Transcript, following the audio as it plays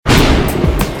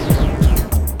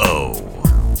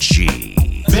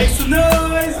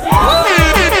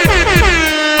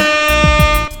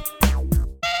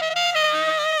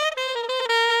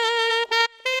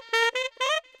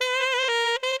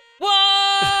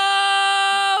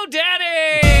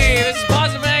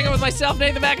myself,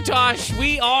 Nathan McIntosh.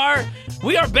 We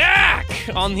are back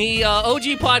on the OG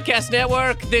Podcast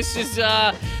Network. This is,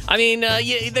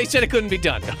 they said it couldn't be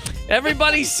done.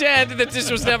 Everybody said that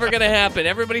this was never going to happen.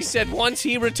 Everybody said once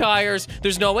he retires,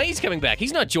 there's no way he's coming back.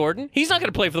 He's not Jordan. He's not going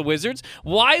to play for the Wizards.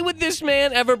 Why would this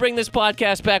man ever bring this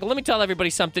podcast back? Well, let me tell everybody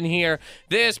something here.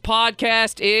 This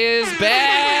podcast is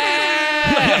back.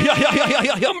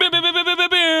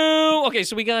 Okay,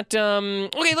 so we got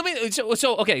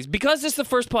because this is the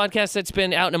first podcast that's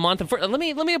been out in a month. Let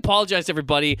me apologize to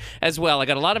everybody as well. I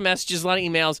got a lot of messages, a lot of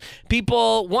emails.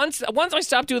 People once I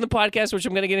stopped doing the podcast, which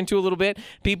I'm going to get into a little bit,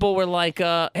 people were like,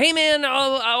 "Hey man,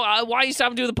 why are you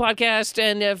stopping doing the podcast?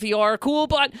 And if you are cool,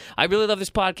 but I really love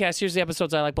this podcast. Here's the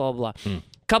episodes I like, blah blah blah."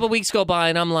 Couple weeks go by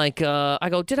and I'm like, I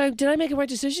go, did I make a right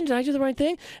decision? Did I do the right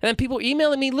thing? And then people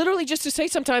emailing me literally just to say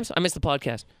sometimes, I miss the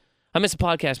podcast. I miss the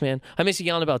podcast, man. I miss you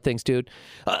yelling about things, dude.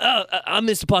 I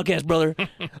miss the podcast, brother.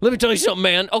 Let me tell you something,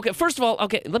 man. Okay, first of all, I'll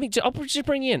just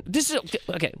bring you in. This is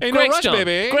okay. Hey, Greg no rush, Stone.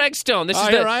 baby. Greg Stone.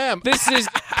 Here I am. This is.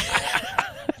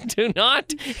 Do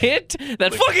not hit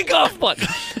that fucking golf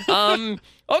button.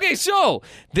 Okay, so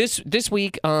this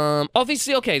week,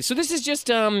 obviously, okay. So this is just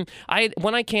when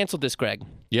I canceled this, Greg.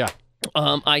 Yeah.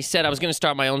 I said I was going to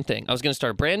start my own thing. I was going to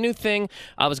start a brand new thing.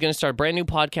 I was going to start a brand new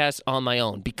podcast on my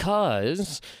own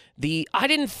because I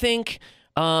didn't think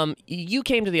you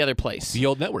came to the other place. The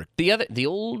old network. The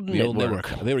old network.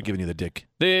 They were giving you the dick.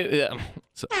 They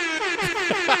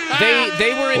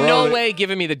were in no way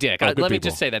giving me the dick. Let me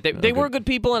just say that they were good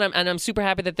people, and I'm super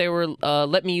happy that they were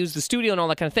letting me use the studio and all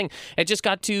that kind of thing. It just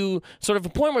got to sort of a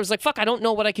point where it was like, fuck, I don't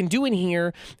know what I can do in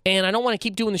here, and I don't want to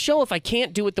keep doing the show if I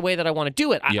can't do it the way that I want to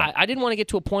do it. Yeah. I didn't want to get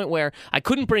to a point where I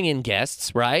couldn't bring in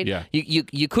guests, right? Yeah.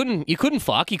 You couldn't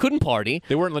fuck, you couldn't party.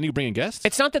 They weren't letting you bring in guests?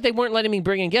 It's not that they weren't letting me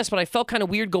bring in guests, but I felt kind of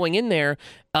weird going in there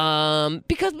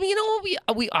because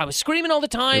I was screaming all the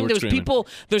time. There was people.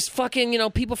 There's fucking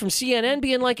people from CNN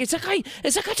being like, is that guy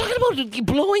talking about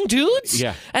blowing dudes?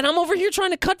 Yeah. And I'm over here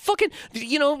trying to cut fucking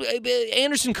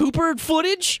Anderson Cooper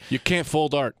footage. You can't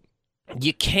fold art.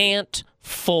 You can't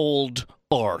fold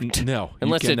art. No,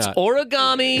 unless it's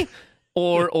origami.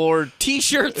 Or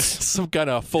T-shirts. Some kind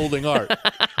of folding art.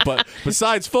 But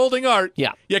besides folding art,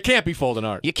 yeah, you can't be folding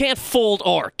art. You can't fold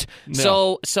art.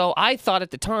 No. So I thought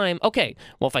at the time, okay,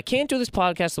 well, if I can't do this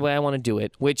podcast the way I want to do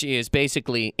it, which is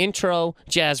basically intro,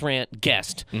 jazz rant,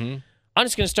 guest, I'm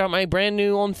just going to start my brand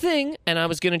new own thing, and I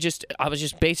was just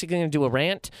basically going to do a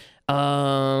rant.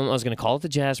 I was going to call it the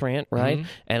Jazz Rant, right?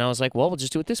 And I was like, well, we'll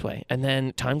just do it this way. And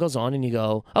then time goes on, and you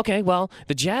go, okay, well,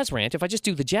 the Jazz Rant, if I just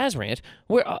do the Jazz Rant,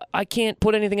 where I can't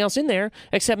put anything else in there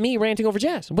except me ranting over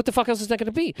jazz. What the fuck else is that going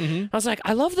to be? I was like,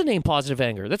 I love the name Positive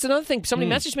Anger. That's another thing. Somebody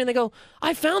messaged me, and they go,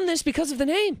 I found this because of the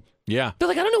name. Yeah. They're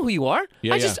like, I don't know who you are.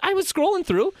 I was scrolling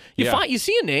through. You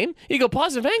see a name. You go,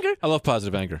 Positive Anger. I love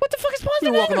Positive Anger. What the fuck is Positive We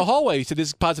Anger? were walking the hallway. He said, this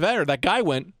is Positive Anger. That guy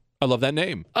went, I love that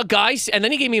name. A guy, and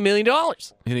then he gave me $1 million.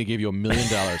 And he gave you $1 million.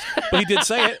 But he did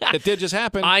say it. It did just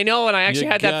happen. I know, and I actually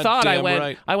had that thought. I went,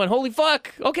 right. Holy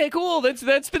fuck. Okay, cool. That's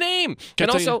the name. Can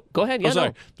and also, go ahead. Yeah,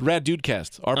 sorry. The Rad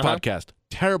Dudecast, our podcast.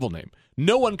 Terrible name.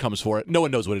 No one comes for it. No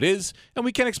one knows what it is. And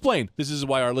we can't explain. This is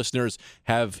why our listeners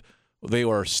they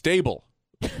are stable,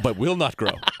 but will not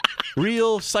grow.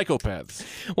 Real psychopaths.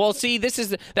 Well, see, that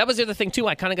was the other thing, too.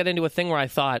 I kind of got into a thing where I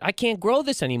thought, I can't grow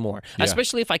this anymore,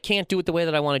 especially if I can't do it the way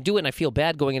that I want to do it, and I feel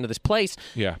bad going into this place.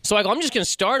 Yeah. So I go, I'm just going to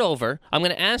start over. I'm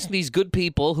going to ask these good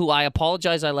people who I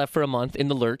apologize I left for a month in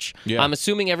the lurch. Yeah. I'm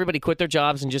assuming everybody quit their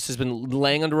jobs and just has been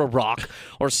laying under a rock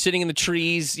or sitting in the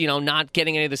trees, not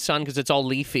getting any of the sun because it's all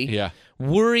leafy. Yeah.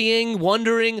 Worrying,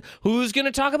 wondering who's going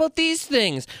to talk about these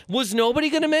things. Was nobody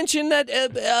going to mention that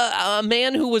a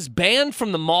man who was banned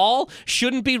from the mall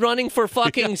shouldn't be running for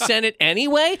fucking Senate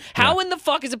anyway? How in the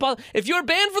fuck is it possible? If you're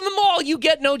banned from the mall, you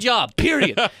get no job.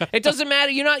 Period. It doesn't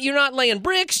matter. You're not laying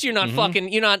bricks. You're not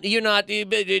fucking. You're not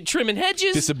trimming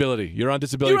hedges. Disability. You're on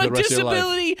disability. You're for on the rest disability.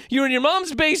 Of your life. You're in your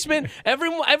mom's basement.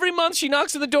 Every month she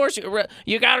knocks on the door.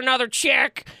 You got another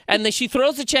check, and then she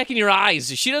throws the check in your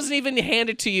eyes. She doesn't even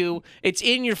hand it to you. It's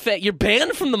in your face. You're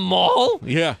banned from the mall?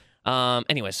 Yeah.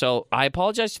 Anyway, so I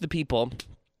apologize to the people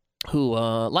who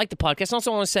like the podcast. I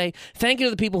also want to say thank you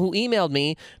to the people who emailed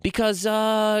me because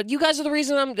you guys are the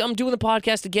reason I'm doing the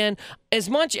podcast again. As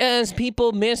much as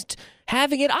people missed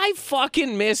having it. I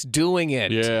fucking miss doing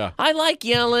it. Yeah. I like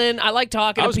yelling. I like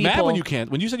talking I to was people. mad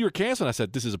when you said you were canceling. I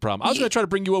said, this is a problem. I was going to try to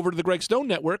bring you over to the Greg Stone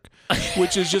Network,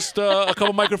 which is just a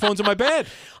couple microphones in my bed.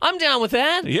 I'm down with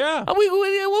that. Yeah.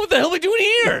 What the hell are we doing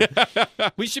here?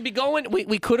 We should be going.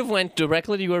 We could have went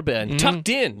directly to your bed, tucked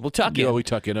in. We'll tuck in. Yeah, we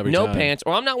tuck in every no time. pants,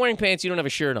 or I'm not wearing pants. You don't have a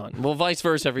shirt on. Well, vice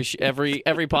versa. Every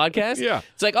podcast. Yeah.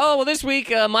 It's like, oh well, this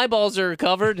week my balls are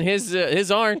covered and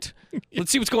his aren't.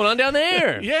 Let's see what's going on down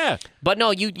there. Yeah. But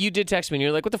no, you did text me and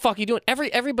you're like, what the fuck are you doing?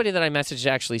 Everybody that I messaged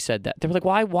actually said that. They were like,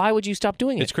 why would you stop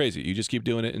doing it? It's crazy. You just keep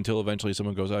doing it until eventually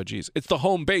someone goes, oh, geez. It's the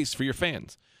home base for your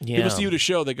fans. Yeah. People see you at a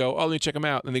show, they go, oh, let me check them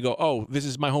out. And they go, oh, this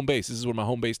is my home base. This is where my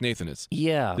home base Nathan is.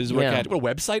 Yeah. This is where what, a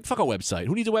website? Fuck a website.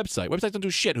 Who needs a website? Websites don't do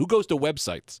shit. Who goes to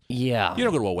websites? Yeah. You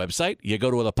don't go to a website. You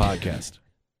go to a podcast.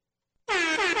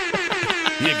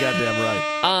 You're goddamn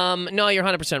right. No, you're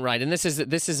 100% right, and this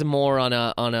is more on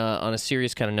a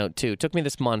serious kind of note too. It took me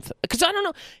this month because I don't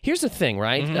know. Here's the thing,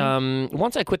 right?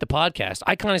 Once I quit the podcast,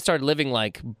 I kind of started living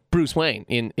like Bruce Wayne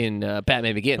in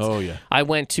Batman Begins. Oh yeah. I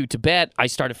went to Tibet. I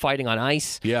started fighting on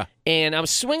ice. Yeah. And I was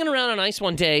swinging around on ice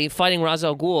one day, fighting Ra's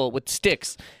al Ghul with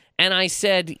sticks, and I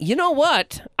said, you know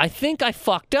what? I think I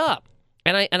fucked up,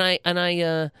 and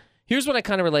I. Here's what I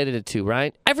kind of related it to,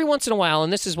 right? Every once in a while,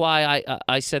 and this is why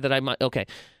I said that I might. Okay,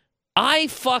 I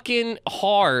fucking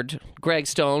hard Greg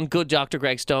Stone, good Dr.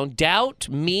 Greg Stone, doubt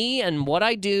me and what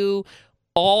I do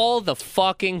all the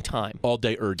fucking time. All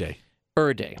day, day.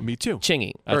 Day. Me too.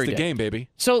 Chingy. That's the day. game, baby.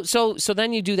 So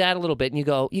then you do that a little bit, and you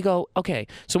go, okay.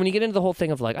 So when you get into the whole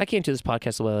thing of like, I can't do this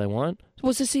podcast the way that I want.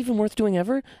 Was this even worth doing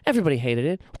ever? Everybody hated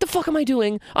it. What the fuck am I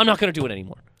doing? I'm not going to do it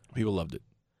anymore. People loved it.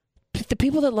 The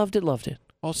people that loved it, loved it.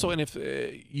 Also, and if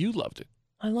you loved it,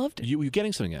 I loved it. you're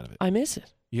getting something out of it. I miss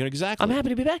it. You know, exactly. I'm happy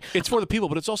to be back. It's for the people,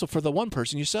 but it's also for the one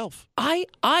person yourself. I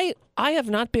have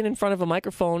not been in front of a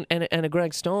microphone and a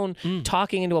Greg Stone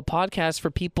talking into a podcast for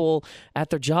people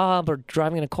at their job or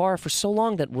driving in a car for so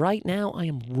long that right now I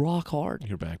am rock hard.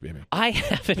 You're back, baby. I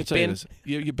haven't been.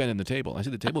 You're bending the table. I see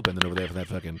the table bending over there for that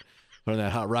fucking, for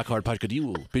that hot rock hard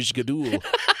pashkadool, pishkadool,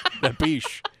 that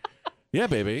bish. Yeah,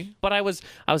 baby. But I was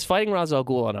fighting Ra's al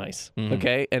Ghul on ice,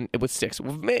 okay, and it was sticks.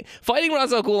 Fighting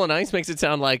Ra's al Ghul on ice makes it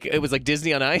sound like it was like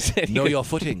Disney on ice. Know your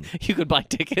footing. You could buy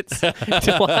tickets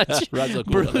to watch Ra's al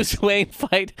Ghul Bruce Wayne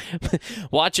fight.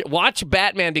 Watch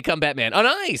Batman become Batman on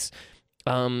ice.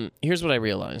 Here's what I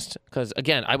realized, because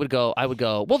again, I would go.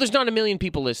 Well, there's not a million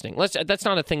people listening. That's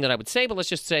not a thing that I would say, but let's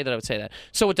just say that I would say that.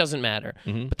 So it doesn't matter.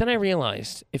 But then I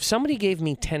realized if somebody gave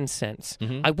me 10 cents,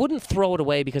 I wouldn't throw it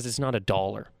away because it's not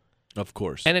 $1. Of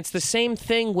course. And it's the same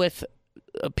thing with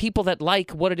people that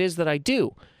like what it is that I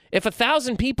do. If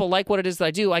 1,000 people like what it is that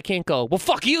I do, I can't go, well,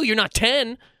 fuck you, you're not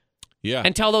 10. Yeah.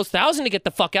 And tell those 1,000 to get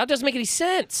the fuck out. It doesn't make any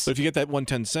sense. But if you get that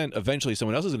 10 cent, eventually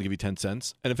someone else is going to give you 10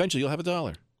 cents, and eventually you'll have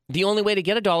 $1. The only way to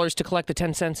get $1 is to collect the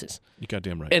 10 cents. You're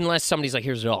goddamn right. Unless somebody's like,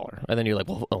 here's $1. And then you're like,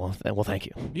 well, thank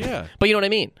you. Yeah. But you know what I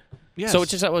mean? Yes. So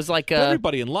it was like...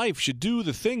 everybody in life should do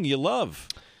the thing you love.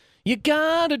 You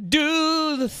gotta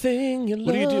do the thing you love.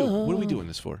 What do you do? What are we doing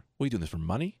this for? What are you doing this for?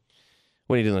 Money?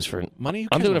 What are you doing this for? Money? Who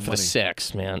I'm cares doing it about for money? the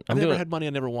sex, man. I've never had money. I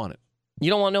never want it.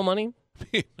 You don't want no money?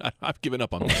 I've given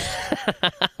up on money.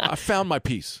 I found my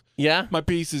peace. Yeah? My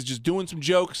peace is just doing some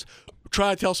jokes,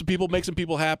 try to tell some people, make some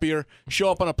people happier, show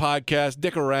up on a podcast,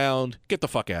 dick around, get the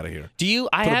fuck out of here. Do you?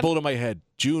 Put a bullet in my head.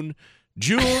 June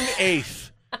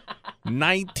 8th,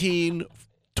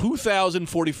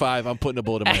 2045, I'm putting a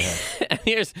bullet in my head.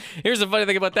 Here's the funny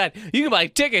thing about that. You can buy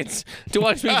tickets to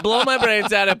watch me blow my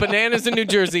brains out at Bananas in New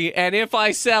Jersey, and if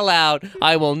I sell out,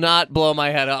 I will not blow my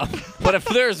head off. But if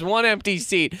there's one empty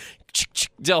seat,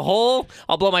 I'll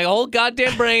blow my whole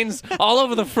goddamn brains all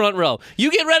over the front row.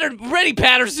 You get ready,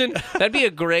 Patterson. That'd be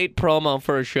a great promo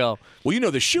for a show. Well, you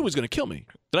know, the shoe is going to kill me.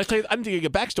 Did I tell you? I didn't think I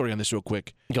get backstory on this real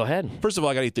quick. Go ahead. First of all,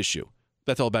 I got to eat this shoe.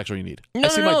 That's all the backstory you need. No, I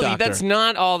see my doctor. That's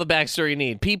not all the backstory you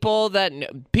need. People that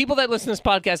listen to this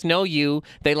podcast know you.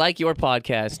 They like your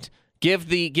podcast. Give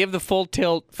the full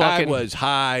tilt. Fucking. I was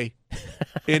high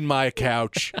in my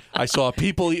couch. I saw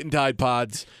people eating Tide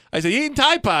Pods. I said, "You eating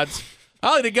Tide Pods?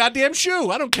 I'll eat a goddamn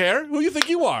shoe. I don't care. Who you think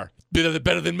you are?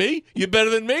 Better than me? You better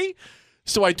than me?"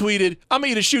 So I tweeted, "I'm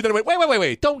gonna eat a shoe." Then I went,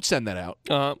 "Wait! Don't send that out.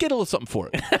 Get a little something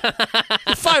for it."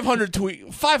 500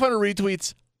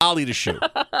 retweets. I'll eat a shoe.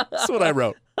 That's what I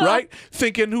wrote, right?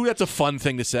 Thinking, that's a fun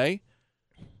thing to say.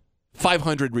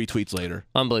 500 retweets later.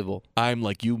 Unbelievable. I'm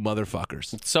like, you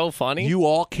motherfuckers. It's so funny. You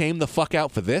all came the fuck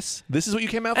out for this? This is what you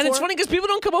came out for? And it's funny because people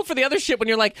don't come out for the other shit when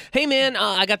you're like, hey, man,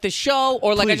 I got this show,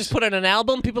 or like I Please. just put out an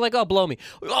album. People are like, oh, blow me.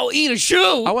 Oh, eat a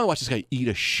shoe. I want to watch this guy eat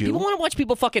a shoe. People want to watch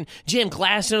people fucking jam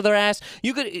glass into their ass.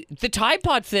 You could the Tide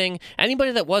Pod thing.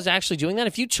 Anybody that was actually doing that,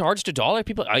 if you charged $1,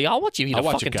 people, I'll watch you eat I'll a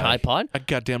watch fucking guy. Tide Pod.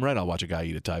 Goddamn right, I'll watch a guy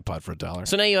eat a Tide Pod for $1.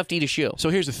 So now you have to eat a shoe. So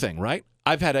here's the thing, right?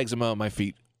 I've had eczema on my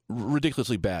feet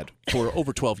ridiculously bad for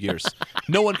over 12 years.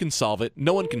 No one can solve it.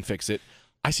 No one can fix it.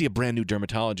 I see a brand new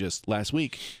dermatologist last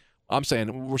week. She's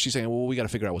saying, well, we got to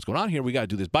figure out what's going on here. We got to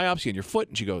do this biopsy in your foot.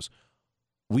 And she goes,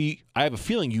 I have a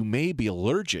feeling you may be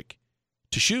allergic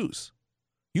to shoes.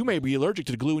 You may be allergic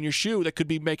to the glue in your shoe that could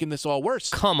be making this all worse.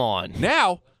 Come on.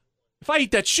 Now, if I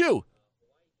eat that shoe,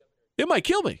 it might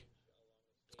kill me.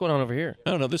 What's going on over here?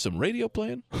 I don't know. There's some radio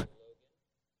playing.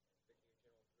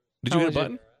 Did you hit a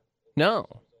button? No.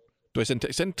 Do I send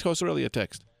Cosarelli a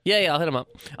text? Yeah, I'll hit him up.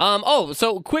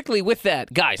 So quickly with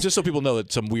that, guys. Just so people know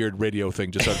that some weird radio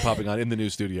thing just started popping on in the new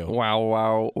studio.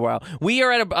 Wow. We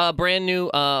are at a brand new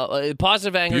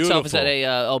Positive Anger itself is at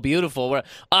a beautiful. We're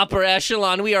upper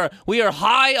echelon. We are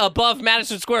high above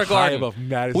Madison Square Garden. High above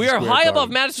Madison We are Square high Garden. above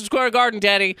Madison Square Garden,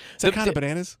 Daddy. Is that kind of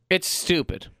bananas? It's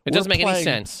stupid. It doesn't make any playing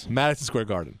sense. Madison Square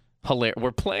Garden. Hilarious.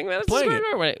 We're playing Madison Playing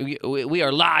Square Garden. We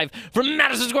are live from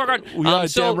Madison Square Garden. We are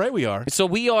damn right we are. So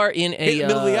we are in a In the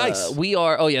middle of the ice. We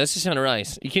are. Oh yeah, this is under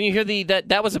ice. Can you hear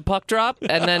that was a puck drop,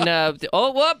 and then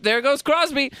whoop, there goes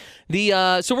Crosby.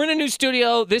 So we're in a new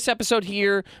studio. This episode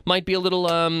here might be a little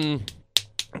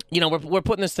we're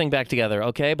putting this thing back together,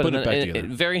 okay? But Putting it back together.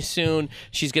 Very soon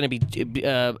she's going to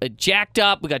be jacked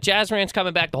up. We got Jazz Rants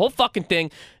coming back, the whole fucking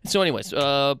thing. So, anyways,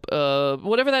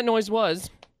 whatever that noise was.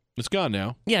 It's gone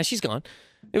now. Yeah, she's gone.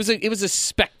 It was a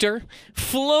specter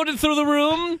floated through the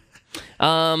room.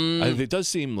 It does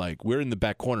seem like we're in the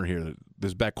back corner here.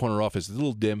 This back corner office is a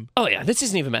little dim. Oh yeah, this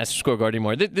isn't even Madison Square Garden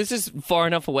anymore. This is far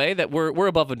enough away that we're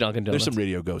above a Dunkin' Donuts. There's some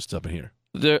radio ghosts up in here.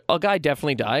 A guy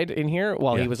definitely died in here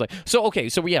while he was like. So okay,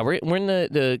 so we're in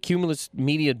the Cumulus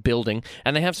Media building,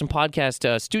 and they have some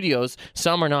podcast studios.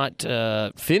 Some are not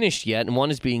finished yet, and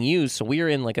one is being used. So we are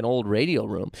in like an old radio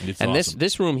room, It's and awesome.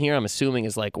 this room here, I'm assuming,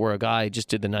 is like where a guy just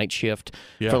did the night shift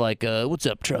for like, what's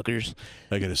up, truckers?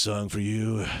 I got a song for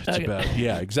you. It's about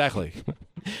exactly.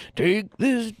 Take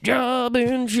this job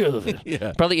and shove it.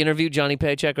 Yeah. Probably interviewed Johnny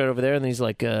Paycheck right over there, and he's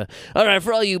like, all right,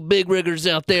 for all you big riggers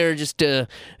out there just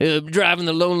driving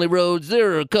the lonely roads,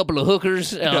 there are a couple of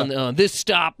hookers on this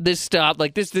stop.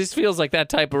 Like, this feels like that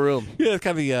type of room. Yeah, it's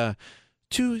kind of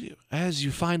the, as you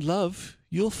find love,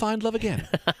 you'll find love again.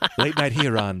 Late night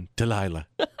here on Delilah.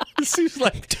 It seems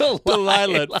like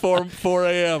Delilah at 4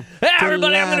 a.m. Hey,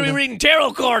 everybody, I'm going to be Delilah. reading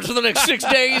tarot cards for the next 6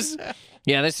 days.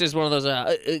 Yeah, this is one of those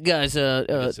guys.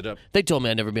 Mess it up. They told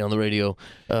me I'd never be on the radio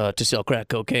to sell crack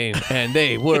cocaine, and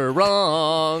they were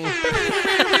wrong.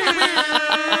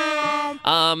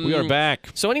 We are back.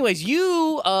 So, anyways,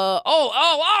 you.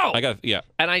 I got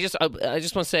And I just want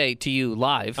to say to you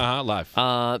live. live.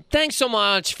 Thanks so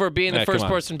much for being the Hey, first come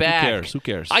on. person back. Who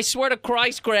cares? I swear to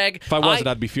Christ, Greg. If I wasn't,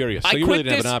 I'd be furious. So you really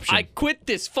didn't have an option. I quit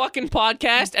this fucking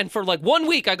podcast, and for like 1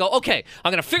 week, I go, okay,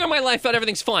 I'm gonna figure my life out.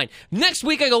 Everything's fine. Next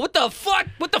week, I go, what the fuck?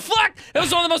 What the fuck? It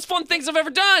was one of the most fun things I've ever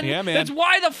done. Yeah, man. That's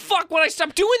why the fuck would I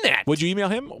stop doing that? Would you email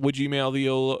him? Would you email the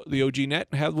OG net?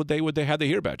 How'd they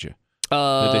hear about you?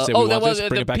 Did they say, we want this?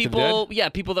 Bring it back to the people. Yeah,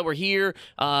 people that were here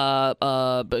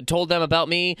told them about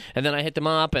me, and then I hit them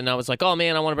up, and I was like, "Oh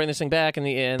man, I want to bring this thing back,"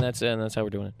 and that's how we're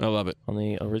doing it I love it. on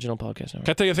the original podcast. Can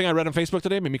I tell you a thing I read on Facebook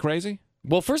today? Made me crazy.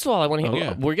 Well, first of all, I want to hear.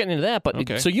 yeah. We're getting into that, but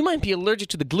Okay. so you might be allergic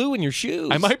to the glue in your shoes.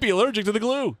 I might be allergic to the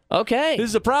glue. Okay. This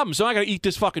is a problem. So I got to eat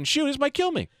this fucking shoe. This might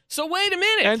kill me. So wait a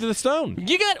minute. And to the stone.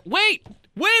 You got wait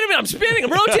a minute. I'm spinning.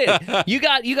 I'm rotating. you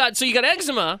got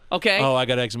eczema. Okay. Oh, I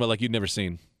got eczema like you'd never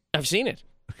seen. I've seen it.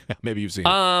 Maybe you've seen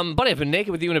it. Buddy, I've been naked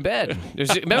with you in a bed.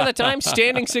 Remember that time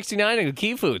standing 69 at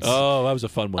Key Foods? Oh, that was a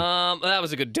fun one. That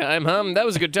was a good time, huh? That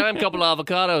was a good time. Couple of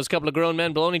avocados, couple of grown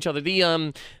men blowing each other.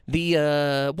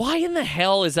 Why in the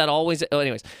hell is that always? Oh,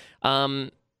 anyways,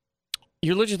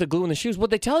 you're allergic to the glue in the shoes.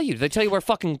 What'd they tell you? Did they tell you wear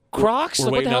fucking Crocs? We're What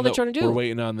the waiting hell on are they trying to do? We're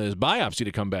waiting on this biopsy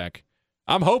to come back.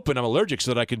 I'm hoping I'm allergic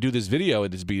so that I can do this video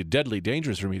and it's be deadly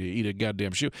dangerous for me to eat a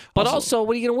goddamn shoe. But also,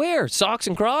 what are you gonna wear? Socks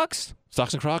and Crocs?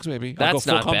 Socks and Crocs, maybe. That's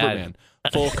I'll go full not comfort bad. man.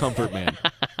 Full comfort man.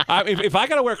 If I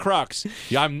gotta wear Crocs,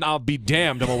 I'll be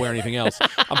damned. I won't wear anything else.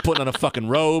 I'm putting on a fucking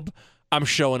robe. I'm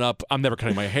showing up. I'm never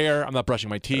cutting my hair. I'm not brushing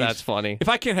my teeth. That's funny. If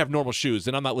I can't have normal shoes,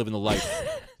 then I'm not living the life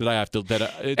that I have to.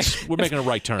 We're making a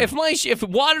right turn. If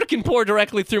water can pour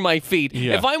directly through my feet,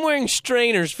 Yeah. if I'm wearing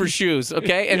strainers for shoes,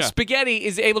 okay, and Yeah. spaghetti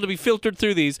is able to be filtered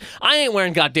through these, I ain't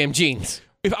wearing goddamn jeans.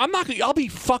 If I'm not, I'll be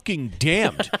fucking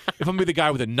damned if I'm gonna be the guy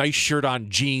with a nice shirt on,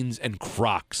 jeans, and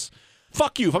Crocs.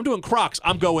 Fuck you. If I'm doing Crocs,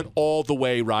 I'm going all the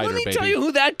way rider, Let me baby. tell you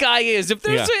who that guy is. If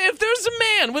there's Yeah. if there's a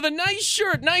man with a nice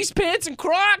shirt, nice pants, and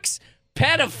Crocs,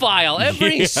 pedophile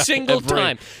every Yeah, single every-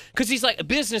 time. Because he's like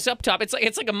business up top. It's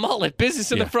like a mullet.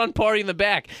 Business in Yeah. the front, party in the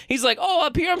back. He's like, oh,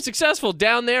 up here I'm successful.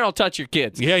 Down there I'll touch your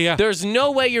kids. Yeah, yeah. There's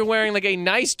no way you're wearing like a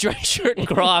nice dress shirt and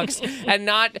Crocs and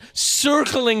not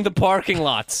circling the parking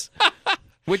lots.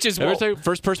 Which is Ever say,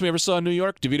 first person we ever saw in New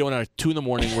York, DeVito and I, 2 a.m.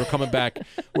 We're coming back.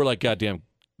 We're like, goddamn,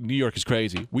 New York is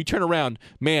crazy. We turn around,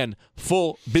 man,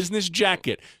 full business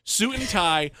jacket, suit and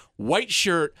tie, white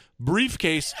shirt,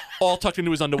 briefcase, all tucked into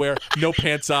his underwear, no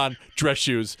pants on, dress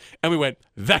shoes. And we went,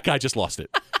 that guy just lost it.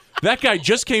 That guy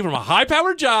just came from a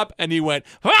high-powered job, and he went,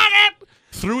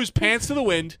 threw his pants to the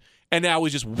wind, and now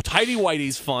he's just tidy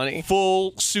whities, funny.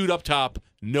 full suit up top,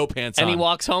 no pants And on. he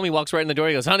walks home. He walks right in the door.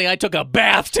 He goes, "Honey, I took a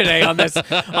bath today on this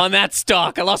on that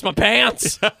stock. I lost my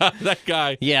pants." That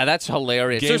guy. Yeah, that's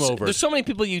hilarious. Game over. There's so many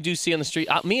people you do see on the street.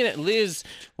 Me and Liz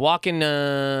walking.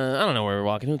 I don't know where we're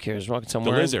walking. Who cares? We're walking The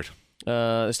somewhere. lizard.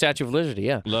 The Statue of Liberty.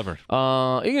 Yeah. Love her.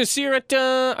 Are you gonna see her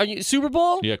at Super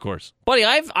Bowl? Yeah, of course. Buddy,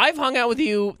 I've hung out with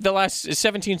you the last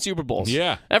 17 Super Bowls.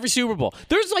 Yeah. Every Super Bowl.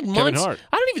 There's like months. Hart.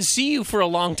 I don't even see you for a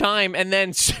long time, and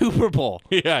then Super Bowl.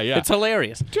 Yeah. It's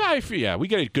hilarious. Yeah, we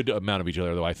get a good amount of each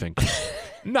other, though, I think.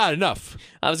 Not enough.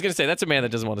 I was gonna say that's a man that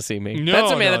doesn't want to see me. No,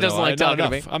 that's a man no, that doesn't no, like not talking to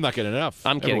enough. me. I'm not getting enough.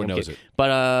 I'm kidding. Everyone I'm knows kidding. it.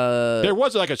 But There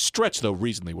was like a stretch, though,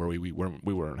 recently where we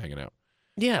weren't hanging out.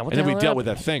 yeah. What And the then we hell dealt with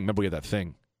happened? that thing. Remember we had that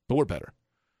thing. But we're better.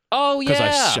 Oh Because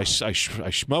yeah. I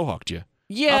schmohawked you.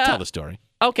 Yeah. I'll tell the story.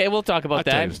 Okay, we'll talk about I'll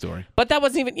that. tell you the story. But that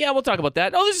wasn't even. Yeah, we'll talk about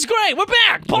that. Oh, this is great. We're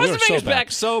back. We Pause were the fingers so back.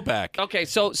 back. So back. Okay,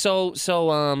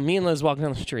 so me and Liz walking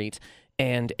down the street,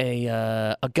 and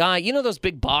a guy, you know those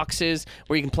big boxes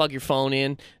where you can plug your phone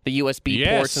in, the USB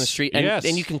ports in the street, and, yes.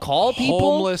 and you can call people.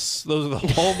 Homeless. Those are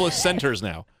the homeless centers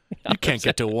now. You can't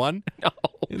get to one.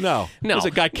 No. There's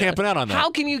a guy camping out on that. How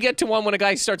can you get to one when a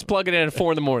guy starts plugging in at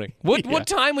 4 a.m? What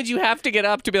time would you have to get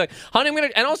up to be like, honey, I'm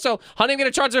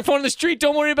gonna charge their phone in the street.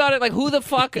 Don't worry about it. Like, who the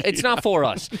fuck? It's not for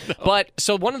us. But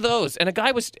so one of those, and a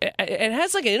guy was. It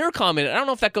has like an intercom in it. I don't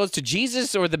know if that goes to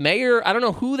Jesus or the mayor. I don't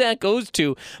know who that goes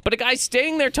to. But a guy's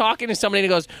staying there talking to somebody,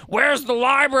 and he goes, "Where's the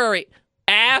library?"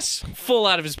 Ass full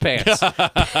out of his pants.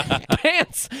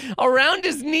 Pants around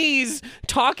his knees,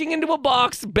 talking into a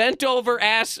box, bent over,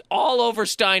 ass all over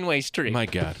Steinway Street. My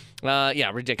God.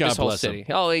 Yeah, ridiculous. God Whole bless city.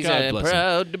 him. Oh, he's God bless him.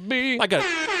 proud to be. I got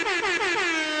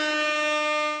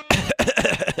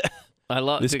I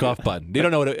love this cough button. They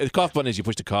don't know what a cough button is. You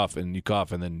push the cough and you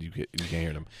cough and then you can't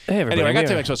hear them. Hey, everybody. Anyway, I got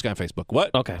here. to guy on Facebook.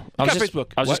 What? Okay. I got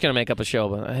Facebook. I was What? just gonna make up a show,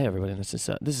 but hey, everybody, this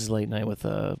is late night with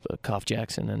Cough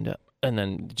Jackson, and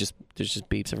then there's just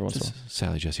beeps every once in a while.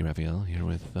 Sally Jesse Raphael here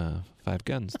with 5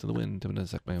 guns to the wind. I'm gonna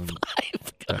suck my own.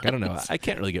 Cock. I don't know. I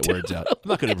can't really get words out. I'm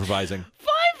not good at improvising.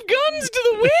 5 guns to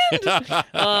the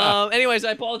wind. Anyways,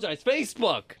 I apologize.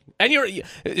 Facebook, and you're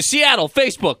Seattle.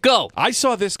 Facebook, go. I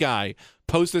saw this guy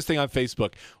post this thing on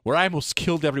Facebook where I almost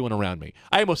killed everyone around me.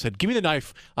 I almost said, "Give me the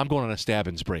knife. I'm going on a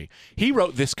stabbing spree." He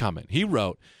wrote this comment. He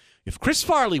wrote, "If Chris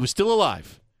Farley was still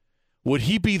alive, would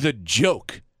he be the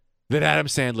joke that Adam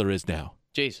Sandler is now?"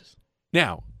 Jesus.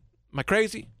 Now, am I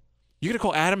crazy? You're going to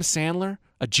call Adam Sandler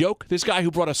a joke? This guy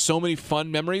who brought us so many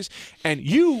fun memories? And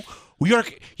you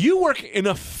work in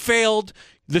a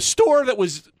the store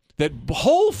that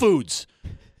Whole Foods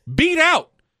beat out.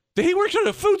 He worked at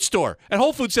a food store, and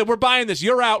Whole Foods said, "We're buying this.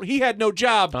 You're out." He had no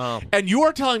job. Oh. And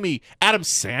you're telling me Adam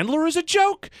Sandler is a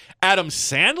joke? Adam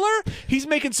Sandler? He's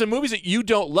making some movies that you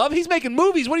don't love. He's making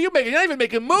movies. What are you making? You're not even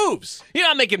making moves. You're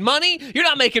not making money. You're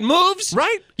not making moves.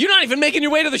 Right? You're not even making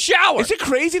your way to the shower. Is it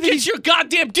crazy that Get your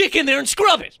goddamn dick in there and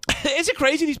scrub it. Is it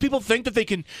crazy these people think that they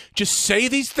can just say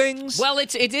these things? Well,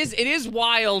 it is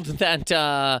wild that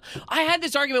I had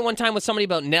this argument one time with somebody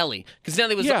about Nelly, because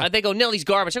Nelly was they go, Nelly's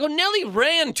garbage. I go, Nelly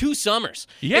ran 2 summers.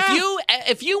 Yeah.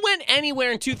 If you went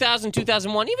anywhere in 2000,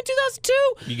 2001, even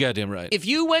 2002, You goddamn right. if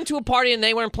you went to a party and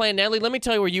they weren't playing Nelly, let me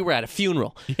tell you where you were at, a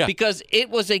funeral. Yeah. Because it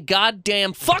was a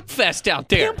goddamn fuck fest out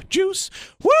there. Pimp juice.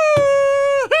 Woo!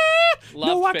 Love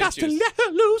no, I Pimp got to Juice. let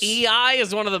her loose. EI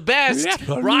is one of the best.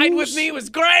 Yeah. Ride With Me was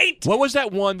great. What was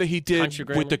that one that he did Country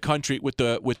Grammar? with the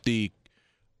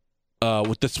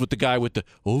guy with the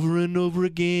over and over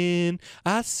again?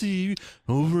 I see you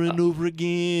over and over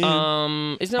again.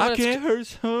 Isn't that I what it's can't hurt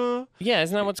her. Yeah,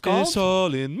 isn't that what it's called? It's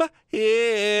all in my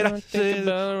head. I say it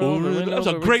over and and That was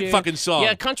a over great again. fucking song.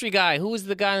 Yeah, country guy. Who was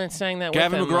the guy that sang that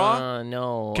Gavin with him? McGraw?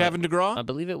 No. Kevin DeGraw? I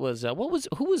believe it was,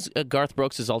 who was Garth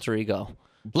Brooks' alter ego?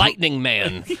 Lightning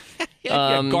Man.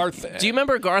 yeah, Garth. Do you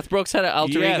remember Garth Brooks had an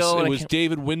alter yes, ego? it And I was can't-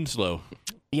 David Winslow.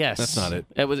 Yes, That's not it.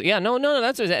 It was no.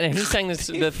 That's and he sang this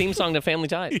the theme song to Family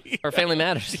Ties or Family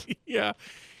Matters. Yeah.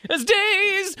 As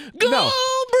days go, No.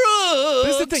 Brooks.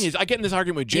 This is the thing is, I get in this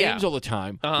argument with James all the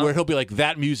time where he'll be like,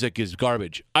 that music is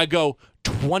garbage. I go,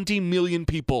 20 million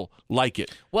people like it.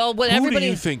 Well, what Who everybody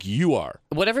do you think you are?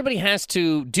 What everybody has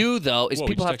to do though is Whoa,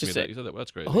 people he have just to texted me say that. You said that.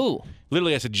 That's great. who.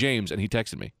 Literally, I said James, and he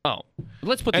texted me. Oh,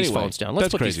 let's put these Anyway, phones down. Let's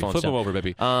that's put crazy. these phones Flip down. them over,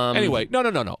 baby. Anyway,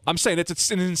 no. I'm saying it's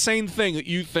an insane thing that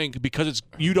you think because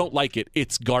you don't like it,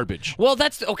 it's garbage. Well,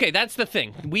 that's okay. That's the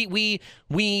thing. We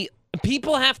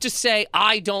people have to say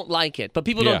I don't like it, but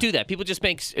people Yeah. don't do that. People just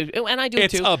make, and I do it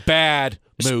It's too. a bad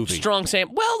movie. Strong saying.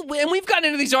 Well, and we've gotten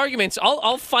into these arguments.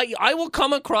 I'll fight you. I will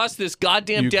come across this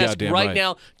goddamn You desk goddamn right right.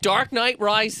 now. Dark Knight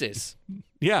Rises.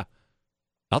 Yeah.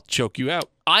 I'll choke you out.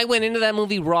 I went into that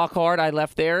movie rock hard. I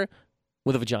left there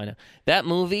with a vagina. That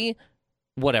movie,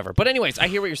 whatever. But anyways, I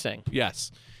hear what you're saying.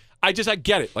 Yes. I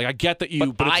get it. Like, I get that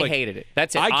you... But it's I like, hated it.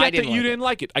 That's it. I get didn't that you like didn't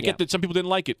like it. I Yeah. get that some people didn't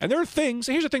like it. And there are things...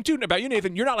 Here's the thing, too, about you,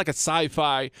 Nathan. You're not like a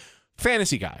sci-fi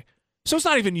fantasy guy. So it's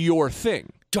not even your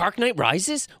thing. Dark Knight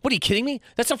Rises? What are you kidding me?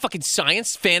 That's not fucking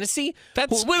science fantasy.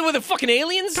 That's- what were the fucking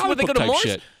aliens? Were Comic they book going to type Mars?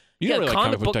 shit. You don't really like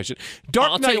comic book type shit.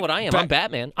 I'll tell you what I am. I'm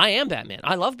Batman. I am Batman.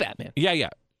 I love Batman. Yeah.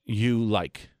 You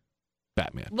like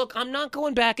Batman. Look, I'm not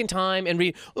going back in time and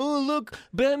read, oh, look,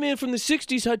 Batman from the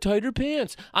 60s had tighter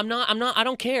pants. I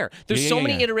don't care. There's so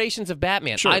many iterations of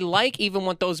Batman. Sure. I like even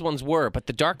what those ones were, but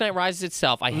The Dark Knight Rises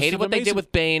itself, I hated what they did amazing.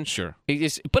 with Bane. Sure.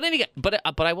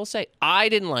 But I will say, I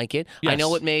didn't like it. I Yes.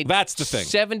 know it made That's the thing.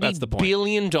 That's the $70 point.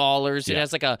 billion.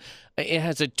 It Yeah.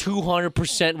 has a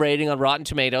 200% rating on Rotten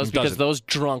Tomatoes It does because it. those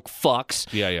drunk fucks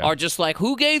Yeah. are just like,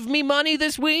 who gave me money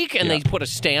this week? And Yeah. they put a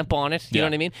stamp on it. You know Yeah.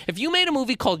 what I mean? If you made a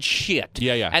movie called Shit,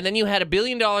 Yeah. and then you had $1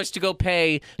 billion to go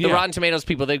pay the Yeah. Rotten Tomatoes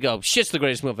people, they'd go, shit's the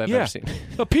greatest movie I've ever seen.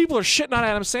 But people are shitting on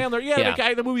Adam Sandler.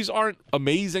 Yeah. The movies aren't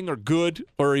amazing or good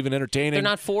or even entertaining. They're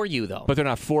not for you, though. But they're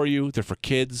not for you. They're for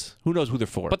kids. Who knows who they're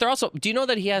for? But they're also, do you know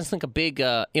that he has like a big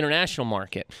international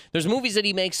market? There's movies that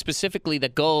he makes specifically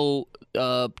that go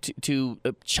to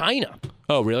China.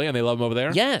 Oh, really? And they love him over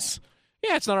there? Yes.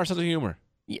 Yeah, it's not our sense of humor.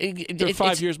 They're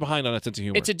 5 years behind on that sense of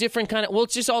humor. It's a different kind of. Well,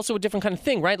 it's just also a different kind of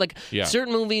thing, right? Like Yeah.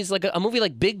 certain movies, like a movie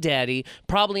like Big Daddy,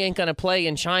 probably ain't gonna play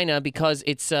in China because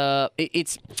it's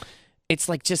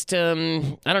like just I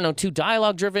don't know, too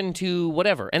dialogue driven, to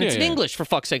whatever, and it's in Yeah. English for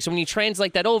fuck's sake. So when you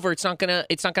translate that over, it's not gonna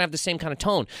have the same kind of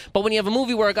tone. But when you have a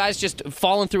movie where a guy's just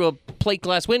falling through a plate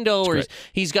glass window, or great.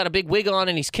 he's got a big wig on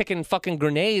and he's kicking fucking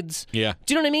grenades, Yeah.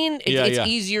 do you know what I mean? Yeah, It's yeah.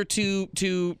 easier to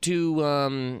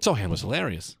Sohan was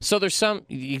hilarious. so there's some,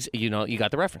 you know, you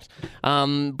got the reference.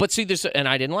 But see, there's, and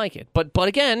I didn't like it. But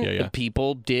again, Yeah.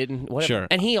 people did whatever. Sure.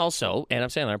 And he also, and I'm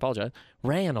saying, I apologize,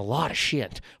 ran a lot of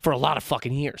shit for a lot of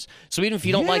fucking years. So even if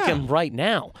you don't like Yeah. him right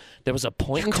now, there was a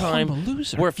point in calling time him a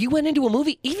loser. where if you went into a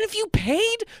movie, even if you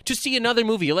paid to see another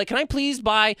movie, you're like, can I please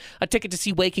buy a ticket to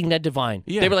see Waking Ned Divine?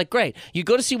 Yeah. They were like, great. You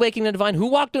go to see Waking Ned Divine. Who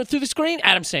walked through the screen?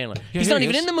 Adam Sandler. He's here not he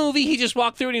even is. in the movie. He just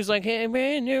walked through and he was like, hey,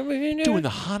 man, Doing the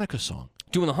Hanukkah song.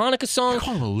 doing the Hanukkah song,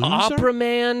 Call him a loser? Opera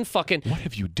Man, fucking. What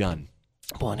have you done?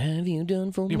 What have you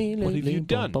done for me What have lately? you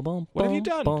done? Bum, bum, What have you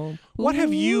bum, done? bum. What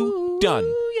have you done?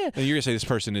 Ooh, yeah. And you're gonna say this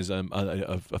person is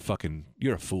a fucking.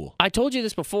 You're a fool. I told you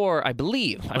this before, I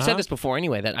believe. I've said this before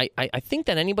anyway, that I think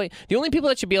that the only people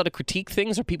that should be able to critique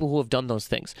things are people who have done those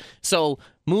things. So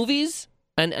movies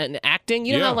and acting,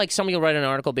 you know Yeah. how like somebody will write an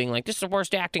article being like, this is the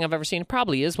worst acting I've ever seen? It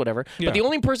probably is, whatever. Yeah. But the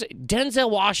only person, Denzel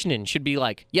Washington should be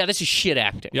like, yeah, this is shit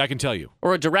acting. Yeah, I can tell you.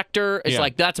 Or a director is Yeah.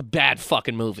 like, that's a bad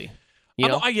fucking movie. You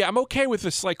know? I'm okay with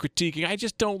this like critiquing. I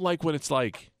just don't like when it's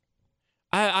like,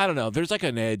 I don't know. There's like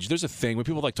an edge. There's a thing when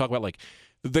people like talk about like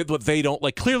what they don't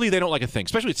like. Clearly, they don't like a thing,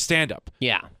 especially with stand up.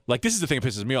 Yeah. Like this is the thing that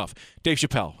pisses me off. Dave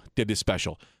Chappelle did this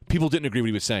special. People didn't agree with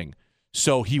what he was saying,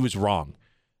 so he was wrong.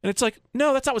 And it's like,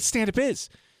 no, that's not what stand up is.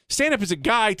 Stand up is a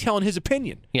guy telling his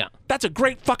opinion. Yeah. That's a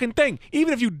great fucking thing.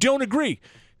 Even if you don't agree,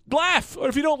 laugh. Or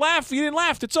if you don't laugh, you didn't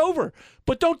laugh. It's over.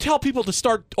 But don't tell people to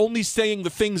start only saying the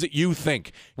things that you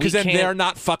think, because We then can't- they're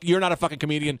not you're not a fucking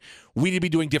comedian. We need to be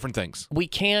doing different things. We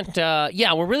can't,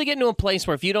 we're really getting to a place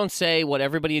where if you don't say what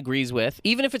everybody agrees with,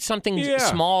 even if it's something Yeah.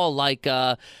 small like,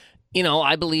 I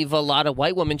believe a lot of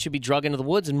white women should be drugged into the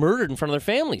woods and murdered in front of their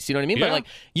families. You know what I mean? But Yeah. like,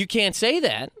 you can't say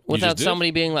that without did.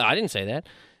 somebody being like, I didn't say that.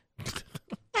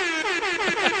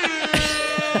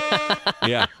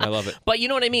 Yeah, I love it. But you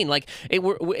know what I mean? Like,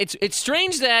 it's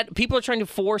strange that people are trying to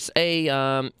force a.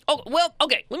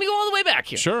 Okay. Let me go all the way back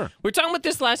here. Sure. We were talking about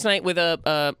this last night with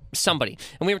somebody,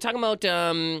 and we were talking about.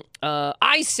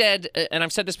 I said, and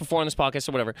I've said this before on this podcast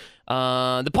or whatever.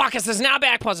 The podcast is now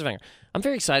back. Positive finger. I'm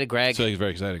very excited, Greg. So it's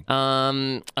very exciting.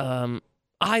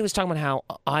 I was talking about how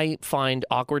I find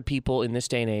awkward people in this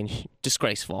day and age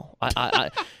disgraceful.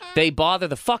 They bother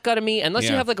the fuck out of me unless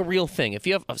you have like a real thing. If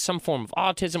you have some form of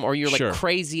autism or you're like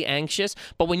crazy anxious,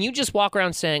 but when you just walk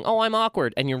around saying, "Oh, I'm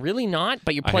awkward," and you're really not,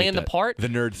 but you're playing the part. The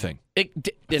nerd thing. I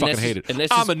fucking hate it.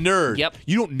 I'm a nerd. Yep.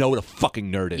 You don't know what a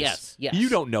fucking nerd is. Yes. You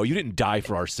don't know. You didn't die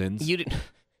for our sins. You didn't.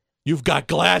 You've got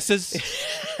glasses.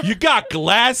 You got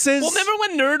glasses. Well, remember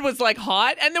when nerd was like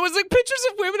hot and there was like pictures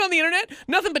of women on the internet?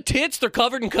 Nothing but tits. They're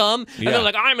covered in cum. And they're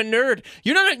like, I'm a nerd.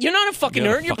 You're not a fucking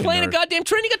nerd. You're playing a goddamn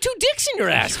train. You got 2 dicks in your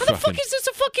ass. How the fuck is this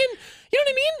a fucking, you know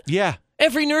what I mean? Yeah.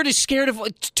 Every nerd is scared of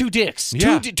 2 dicks.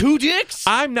 Yeah. 2 dicks?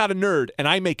 I'm not a nerd, and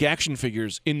I make action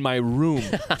figures in my room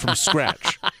from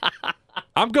scratch.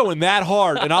 I'm going that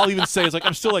hard, and I'll even say, it's like,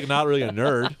 I'm still like not really a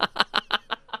nerd.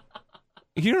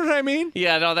 You know what I mean?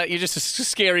 Yeah, no, that you're just a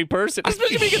scary person.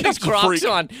 Especially when you get these Crocs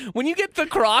on. When you get the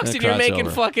Crocs and you're making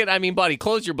fucking, I mean, buddy,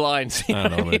 close your blinds. I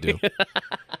don't know what I do.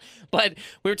 But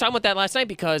we were talking about that last night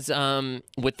because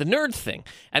with the nerd thing.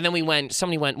 And then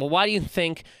somebody went, well, why do you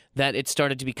think that it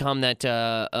started to become that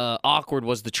awkward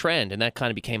was the trend and that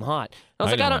kind of became hot? I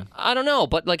was I don't know,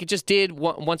 but like it just did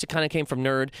once it kind of came from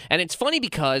nerd. And it's funny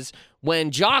because when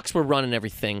jocks were running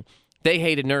everything, they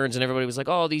hated nerds, and everybody was like,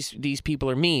 "Oh, these people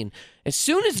are mean." As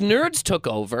soon as nerds took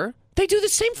over, they do the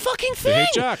same fucking thing. They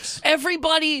hate jocks.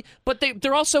 Everybody, but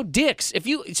they're also dicks.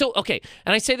 Okay,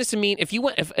 and I say this to mean if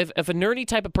a nerdy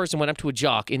type of person went up to a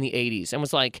jock in the '80s and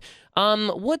was like,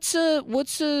 what's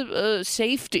a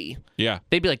safety?" Yeah,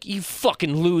 they'd be like, "You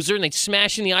fucking loser," and they'd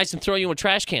smash you in the eyes and throw you in a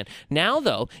trash can. Now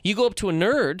though, you go up to a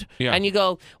nerd and you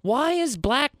go, "Why is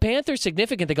Black Panther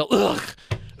significant?" They go, "Ugh.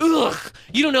 Ugh,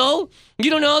 you don't know? You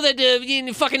don't know that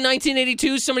in fucking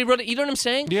 1982 somebody wrote it? You know what I'm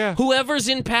saying? Yeah. Whoever's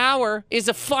in power is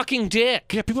a fucking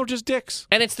dick. Yeah, people are just dicks.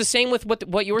 And it's the same with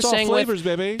what you were saying all flavors,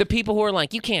 with baby. The people who are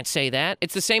like, you can't say that.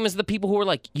 It's the same as the people who are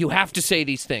like, you have to say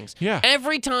these things. Yeah.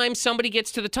 Every time somebody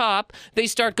gets to the top, they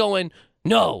start going,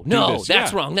 no,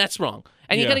 that's wrong, that's wrong.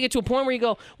 And you got to get to a point where you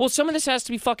go, well, some of this has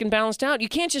to be fucking balanced out. You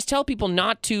can't just tell people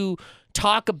not to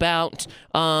talk about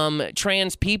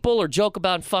trans people or joke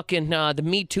about fucking the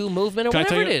Me Too movement or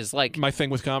whatever it is. Like my thing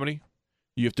with comedy,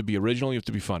 you have to be original, you have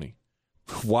to be funny.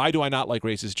 Why do I not like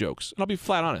racist jokes? And I'll be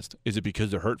flat honest. Is it because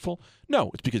they're hurtful?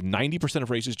 No, it's because 90% of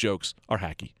racist jokes are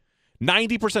hacky.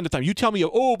 90% of the time. You tell me,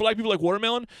 oh, black people like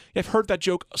watermelon? I've heard that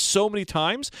joke so many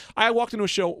times. I walked into a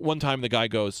show one time and the guy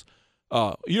goes,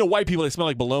 white people, they smell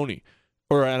like bologna.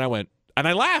 And I went, and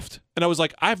I laughed. And I was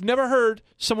like, I've never heard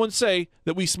someone say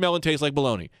that we smell and taste like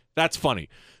bologna. That's funny.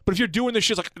 But if you're doing this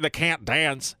shit like they can't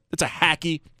dance, it's a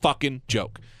hacky fucking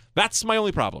joke. That's my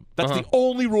only problem. That's the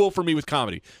only rule for me with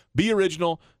comedy. Be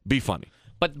original, be funny.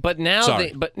 But now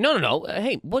Sorry. No.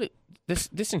 Hey, what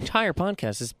this entire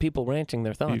podcast is people ranting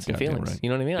their thoughts and feelings. Right. You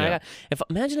know what I mean? Yeah.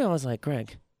 Imagine I was like,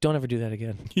 Greg, don't ever do that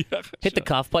again. Yeah, Hit the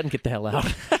cough button, get the hell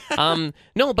out.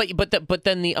 No, but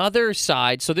then the other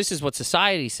side. So this is what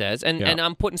society says, and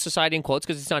I'm putting society in quotes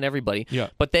because it's not everybody. Yeah.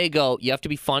 But they go, you have to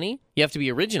be funny, you have to be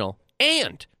original,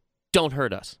 and don't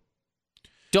hurt us.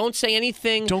 Don't say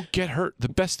anything. Don't get hurt. The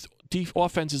best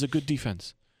offense is a good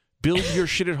defense. Build your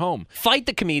shit at home. Fight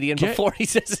the comedian before he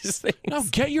says his things. No,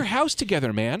 get your house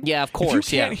together, man. Yeah, of course.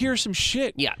 If you can't hear some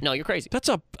shit. Yeah, no, you're crazy.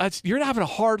 You're having a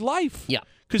hard life. Yeah.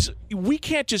 Because we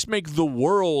can't just make the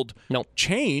world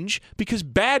change because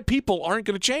bad people aren't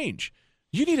going to change.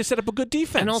 You need to set up a good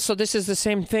defense. And also, this is the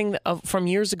same thing from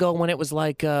years ago when it was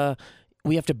like,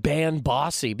 we have to ban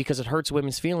bossy because it hurts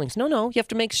women's feelings. No, you have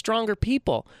to make stronger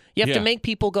people. You have to make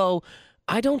people go,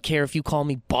 I don't care if you call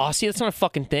me bossy. That's not a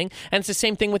fucking thing. And it's the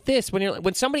same thing with this.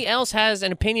 When somebody else has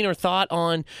an opinion or thought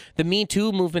on the Me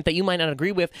Too movement that you might not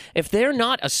agree with, if they're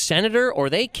not a senator or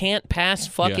they can't pass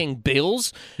fucking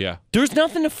bills, there's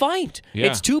nothing to fight. Yeah.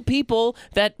 It's two people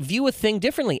that view a thing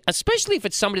differently, especially if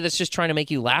it's somebody that's just trying to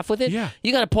make you laugh with it. Yeah.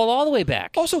 You got to pull all the way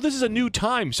back. Also, this is a new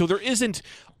time, so there isn't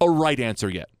a right answer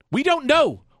yet. We don't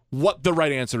know what the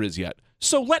right answer is yet.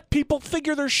 So let people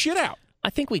figure their shit out. I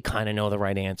think we kind of know the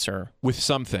right answer. With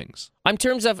some things. In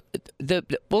terms of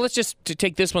let's just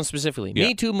take this one specifically. Yeah.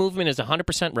 Me Too movement is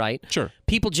 100% right. Sure.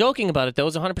 People joking about it, though,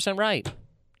 is 100% right.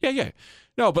 Yeah.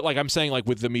 No, but like I'm saying, like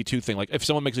with the Me Too thing, like if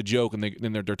someone makes a joke and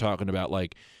they're talking about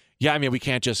like, yeah, I mean, we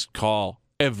can't just call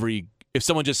if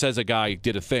someone just says a guy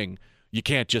did a thing, you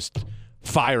can't just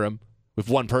fire him with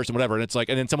one person, whatever. And it's like,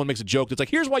 and then someone makes a joke that's like,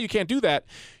 here's why you can't do that.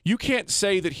 You can't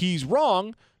say that he's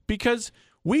wrong because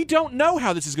we don't know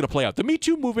how this is going to play out. The Me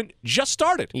Too movement just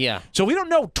started. Yeah. So we don't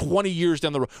know 20 years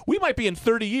down the road. We might be in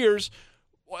 30 years,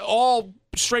 all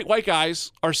straight white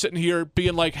guys are sitting here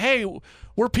being like, hey,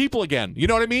 we're we're people again. You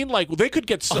know what I mean? Like they could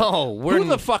get. Who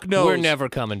the fuck knows? We're never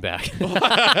coming back. No,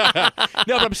 but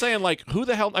I'm saying like who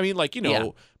the hell? I mean, like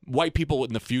white people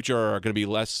in the future are going to be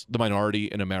less the minority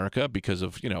in America because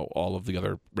of all of the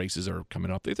other races are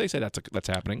coming up. They say that's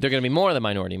happening. They're going to be more of the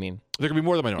minority. You mean? They're going to be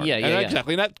more of the minority. Yeah,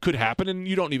 exactly. And that could happen, and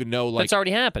you don't even know. Like that's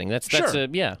already happening. That's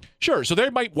Sure. So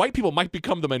white people might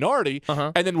become the minority,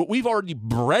 and then we've already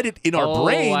bred it in our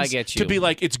brains to be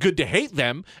like it's good to hate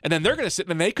them, and then they're going to sit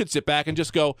and they could sit back and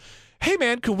just go, hey,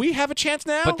 man, can we have a chance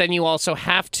now? But then you also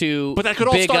have to. But that could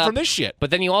all start from this shit.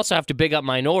 But then you also have to big up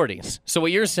minorities. So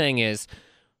what you're saying is,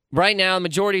 right now, the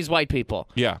majority is white people.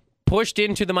 Yeah. Pushed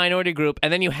into the minority group,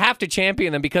 and then you have to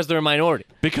champion them because they're a minority.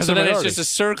 So then it's just a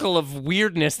circle of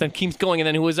weirdness that keeps going, and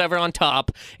then who's ever on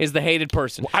top is the hated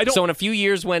person. So in a few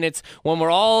years, when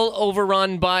we're all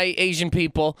overrun by Asian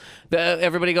people,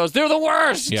 everybody goes, they're the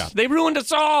worst. Yeah. They ruined us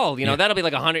all. That'll be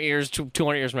like 100 years,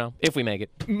 200 years from now, if we make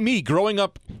it. Me, growing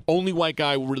up, only white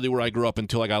guy really where I grew up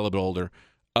until I got a little bit older,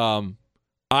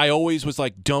 I always was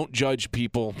like, don't judge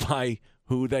people by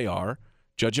who they are.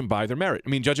 Judge them by their merit. I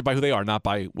mean, judge them by who they are, not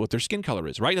by what their skin color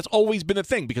is, right? That's always been a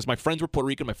thing because my friends were Puerto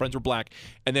Rican, my friends were black,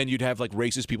 and then you'd have like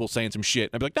racist people saying some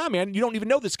shit. And I'd be like, nah, man, you don't even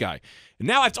know this guy. And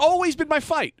now it's always been my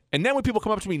fight. And then when people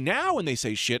come up to me now and they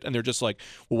say shit and they're just like,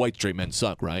 well, white straight men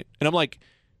suck, right? And I'm like,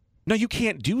 no, you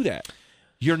can't do that.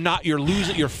 You're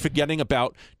forgetting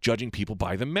about judging people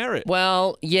by the merit.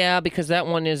 Well, yeah, because that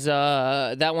one's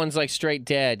like straight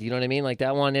dead. You know what I mean? Like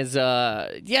that one is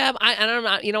I'm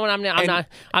not. You know what?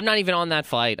 I'm not even on that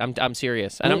fight. I'm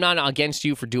serious, and I'm not against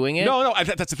you for doing it. No.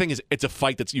 That's the thing is, it's a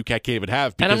fight that you can't even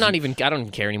have. And I don't even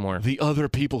care anymore. The other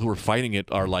people who are fighting it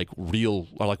are like white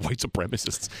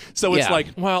supremacists. So it's like,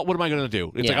 well, what am I going to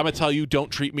do? It's like I'm going to tell you, don't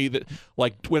treat me that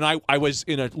like when I was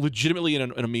legitimately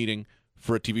in a meeting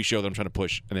for a TV show that I'm trying to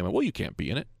push, and they went, well, you can't be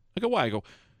in it. I go, why? I go,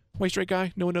 white straight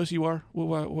guy, no one knows who you are.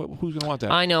 Well, who's going to want that?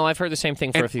 I know, I've heard the same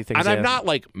thing for a few things. And I'm not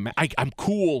like, I'm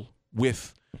cool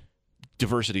with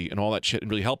diversity and all that shit and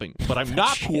really helping, but I'm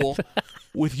not cool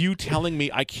with you telling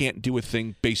me I can't do a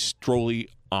thing based solely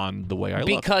on the way I look.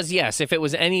 Because, yes, if it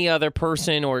was any other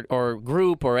person or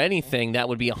group or anything, that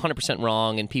would be 100%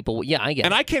 wrong, and people, I get it.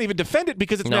 And I can't even defend it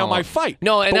because it's now my fight.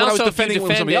 No, and but when also I was defending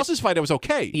somebody else's fight, I was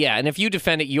okay. Yeah, and if you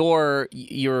defend it, you're a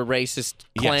racist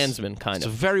Klansman, kind of. It's a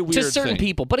very weird to certain thing.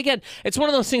 people. But again, it's one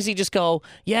of those things you just go,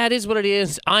 yeah, it is what it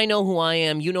is. I know who I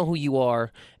am. You know who you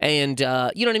are. And you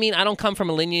know what I mean? I don't come from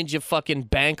a lineage of fucking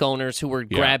bank owners who were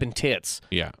grabbing tits.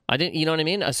 Yeah. I didn't, you know what I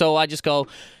mean? So I just go,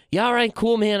 yeah, all right,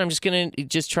 cool, man. I'm just going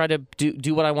to try to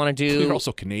do what I want to do. You're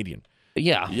also Canadian.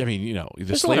 Yeah. I mean,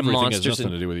 the slavery thing has nothing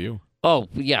to do with you. Oh,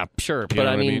 yeah, sure. But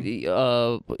I mean,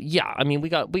 we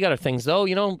got our things, though.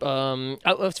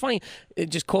 It's funny,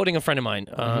 just quoting a friend of mine,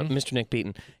 Mr. Nick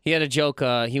Beaton. He had a joke.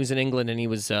 He was in England, and he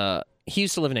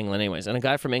used to live in England anyways. And a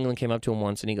guy from England came up to him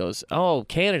once, and he goes, oh,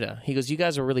 Canada. He goes, you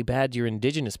guys are really bad to your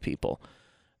indigenous people.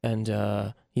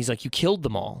 And he's like, you killed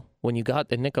them all when you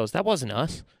got... And Nick goes, that wasn't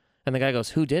us. And the guy goes,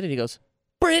 who did it? He goes,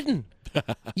 Britain.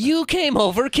 You came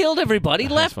over, killed everybody,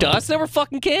 left us. They were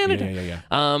fucking Canada.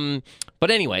 Yeah.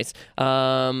 But anyways,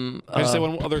 Can I say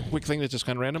one other quick thing that's just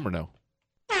kind of random, or no?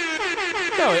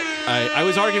 No, I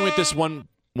was arguing with this one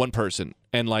person,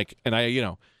 and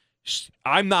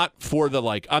I'm not for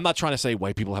I'm not trying to say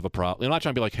white people have a problem. I'm not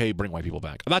trying to be like, hey, bring white people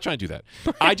back. I'm not trying to do that.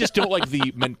 I just don't like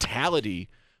the mentality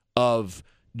of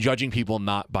judging people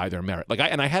not by their merit.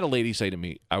 I had a lady say to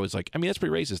me, I was like, I mean, that's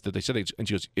pretty racist that they said, and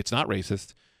she goes, it's not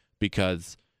racist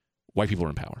because white people are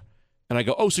in power. And I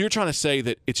go, oh, so you're trying to say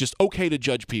that it's just okay to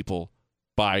judge people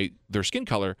by their skin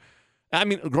color? I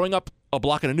mean, growing up a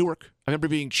block in Newark, I remember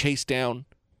being chased down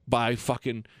by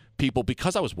fucking people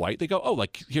because I was white. They go, oh,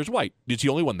 here's white. It's the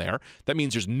only one there. That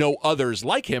means there's no others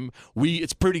like him.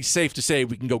 It's pretty safe to say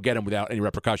we can go get him without any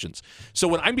repercussions. So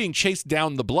when I'm being chased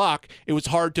down the block, it was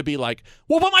hard to be like,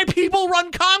 well, but my people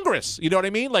run Congress. You know what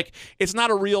I mean? It's not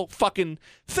a real fucking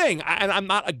thing. And I'm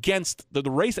not against the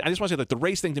race. I just want to say the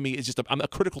race thing to me is just, I'm a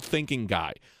critical thinking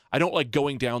guy. I don't like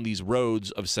going down these roads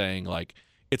of saying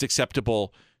it's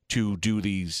acceptable to do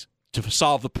these, to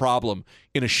solve the problem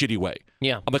in a shitty way.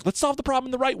 Yeah. I'm like, let's solve the problem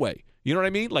in the right way. You know what I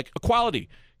mean? Equality.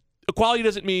 Equality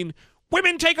doesn't mean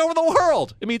women take over the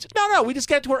world. It means, no, we just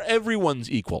get to where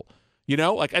everyone's equal. You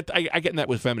know? I get in that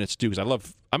with feminists too,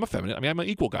 because I'm a feminist. I mean, I'm an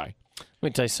equal guy. Let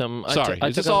me tell you something. Sorry,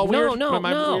 is this all weird? No.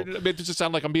 Weird? It just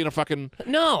sound like I'm being a fucking...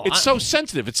 No. It's so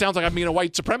sensitive. It sounds like I'm being a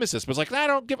white supremacist. But it's like, I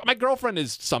don't give... My girlfriend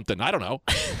is something. I don't know.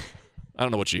 I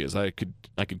don't know what she is. I could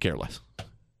care less.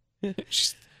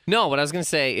 No, what I was going to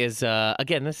say is,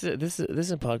 again, this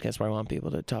is a podcast where I want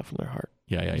people to talk from their heart.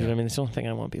 Yeah. You know what I mean? It's the only thing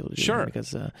I want people to do. Sure.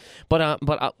 Because,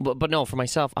 but no, for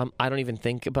myself, I don't even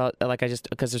think about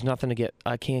because there's nothing to get.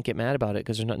 I can't get mad about it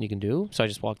because there's nothing you can do. So I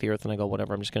just walk the earth and I go,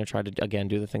 whatever. I'm just going to try to again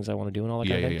do the things I want to do and all that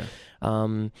kind of thing.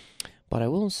 Yeah. But I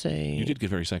will say, You did get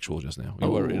very sexual just now.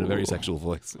 You were in a very sexual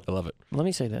voice. I love it. let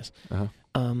me say this.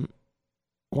 Uh-huh.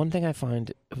 One thing I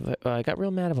find, I got real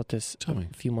mad about this Tell me.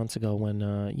 a few months ago when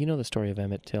you know the story of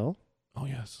Emmett Till. Oh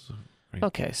yes. Great.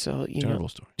 Okay, so Terrible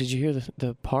story. did you hear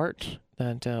the part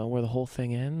that where the whole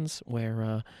thing ends?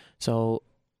 Where the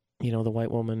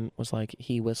white woman was like,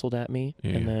 he whistled at me,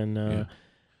 and then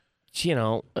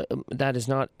that is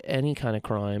not any kind of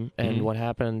crime, and what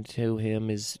happened to him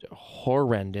is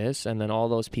horrendous, and then all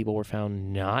those people were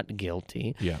found not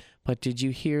guilty. Yeah. But did you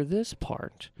hear this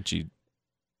part? When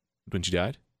she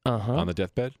died Uh-huh. on the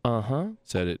deathbed,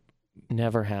 said it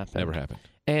Never happened. never happened.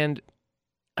 And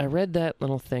I read that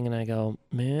little thing and I go,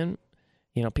 man,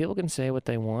 people can say what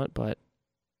they want, but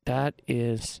that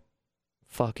is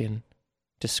fucking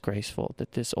disgraceful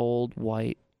that this old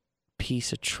white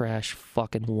piece of trash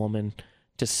fucking woman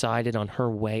decided on her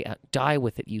way out. Die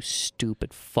with it, you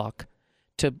stupid fuck.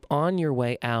 To on your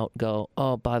way out go,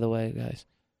 oh, by the way, guys,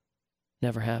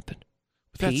 never happened.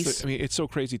 Peace. It's so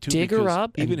crazy too. Dig her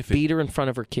up even and if beat her in front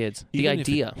of her kids. The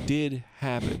idea. If it did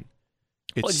happen.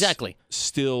 It's exactly.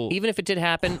 Still, even if it did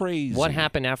happen, crazy. What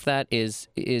happened after that is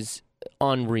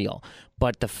unreal.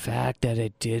 But the fact that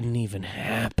it didn't even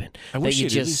happen, that you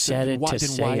just said it to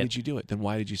say it. Why did you do it? Then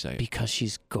why did you say it? Because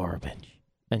she's garbage,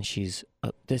 and she's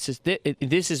this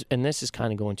is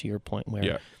kind of going to your point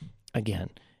where, again,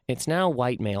 it's now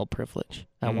white male privilege.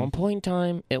 At one point in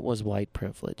time, it was white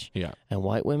privilege. Yeah. And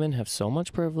white women have so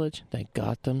much privilege, they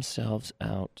got themselves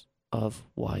out of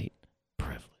white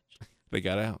privilege. They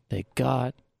got out. They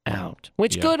got out.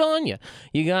 Which good on you.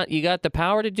 You got the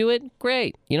power to do it.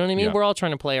 Great. You know what I mean? Yeah. We're all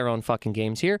trying to play our own fucking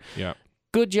games here. Yeah.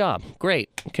 Good job. Great.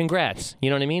 Congrats. You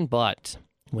know what I mean? But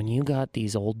when you got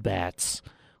these old bats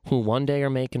who one day are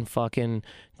making fucking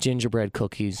gingerbread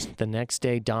cookies, the next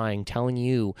day dying, telling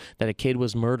you that a kid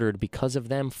was murdered because of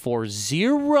them for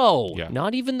zero. Yeah.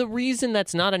 Not even the reason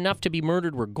that's not enough to be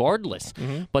murdered regardless,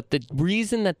 but the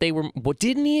reason that they were, what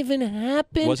didn't even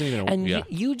happen. Wasn't even, and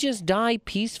you just die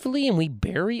peacefully and we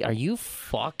bury, are you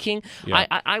fucking, Yeah.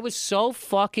 I was so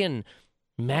fucking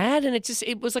mad, and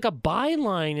it was like a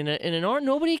byline in an art,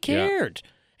 nobody cared.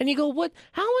 And you go, what?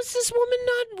 How is this woman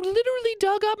not literally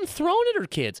dug up and thrown at her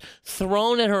kids?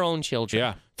 Thrown at her own children.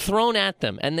 Yeah. Thrown at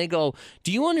them. And they go,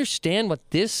 do you understand what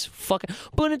this fucking...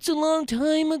 But it's a long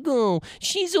time ago.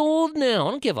 She's old now.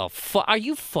 I don't give a fuck. Are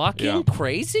you fucking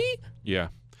crazy? Yeah.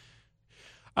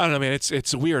 I don't know, man.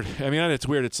 It's weird. I mean, it's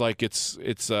weird. It's like,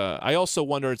 I also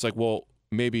wonder, it's like, well,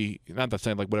 maybe, not that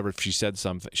saying like whatever, if she said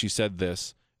something, she said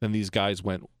this, then these guys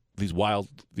went,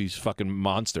 these fucking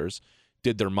monsters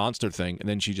did their monster thing, and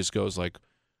then she just goes like,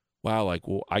 wow, like,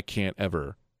 well, I can't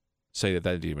ever say that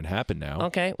didn't even happen now.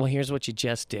 Okay, well, here's what you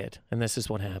just did, and this is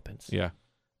what happens. Yeah.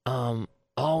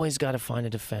 Always got to find a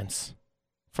defense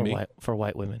for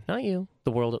white women. Not you,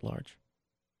 the world at large.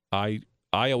 I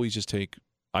always just try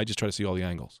to see all the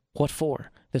angles. What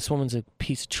for? This woman's a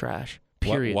piece of trash.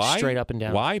 Period. Why? Straight up and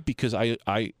down. Why? Because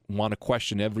I want to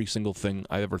question every single thing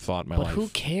I ever thought in my life. But who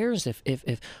cares if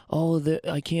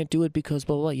I can't do it because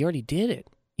blah, blah, blah. You already did it.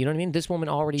 You know what I mean? This woman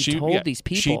already told these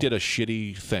people. She did a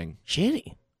shitty thing.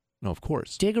 Shitty. No, of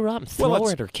course. Dig her up and throw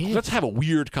her at her kids. Let's have a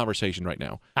weird conversation right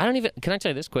now. Can I tell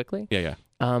you this quickly? Yeah.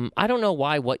 I don't know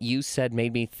why what you said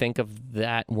made me think of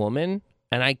that woman,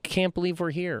 and I can't believe we're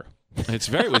here. It's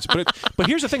very weird. But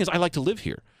here's the thing: is I like to live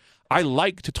here. I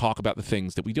like to talk about the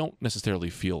things that we don't necessarily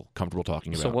feel comfortable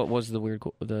talking about. So what was the weird?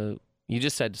 You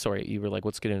just said, sorry, you were like,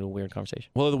 let's get into a weird conversation.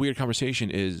 Well, the weird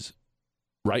conversation is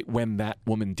right when that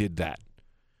woman did that.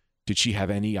 Did she have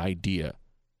any idea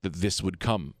that this would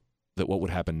come? That what would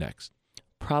happen next?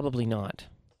 Probably not.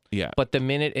 Yeah. But the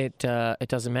minute it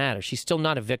doesn't matter. She's still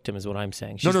not a victim, is what I'm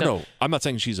saying. No. I'm not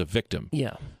saying she's a victim.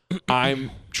 Yeah.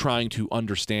 I'm trying to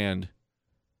understand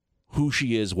who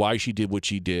she is, why she did what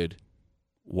she did,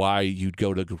 why you'd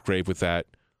go to the grave with that,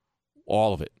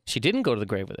 all of it. She didn't go to the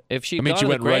grave with it. If she went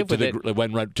right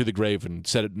to the grave and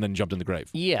said it and then jumped in the grave.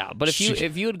 Yeah, but if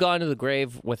you had gone to the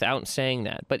grave without saying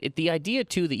that, but the idea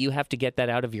too that you have to get that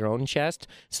out of your own chest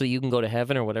so you can go to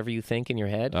heaven or whatever you think in your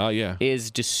head.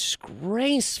 Is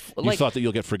disgraceful. You thought that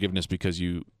you'll get forgiveness because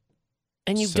you.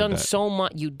 And you've done so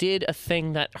much. You did a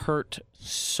thing that hurt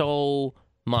so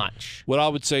much. What I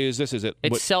would say is this: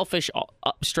 it's selfish,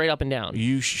 straight up and down.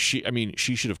 She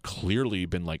should have clearly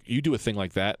been like, you do a thing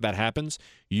like that happens,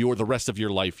 the rest of your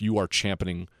life you are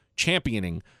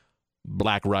championing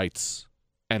black rights,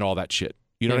 and all that shit.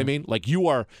 You know what I mean? Like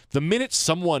the minute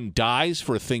someone dies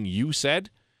for a thing you said,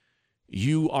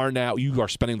 you are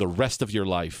spending the rest of your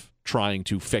life trying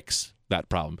to fix that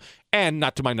problem. And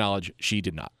not to my knowledge, she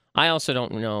did not. I also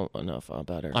don't know enough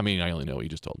about her. I mean, I only know what you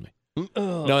just told me.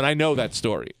 No, and I know that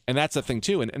story. And that's the thing,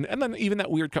 too. And then even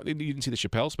that weird, you didn't see the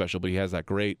Chappelle special, but he has that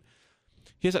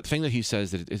thing that he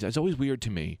says that is always weird to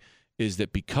me, is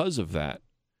that because of that,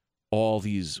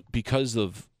 the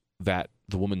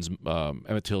woman's,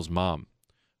 Emmett Till's mom,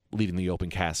 leading the open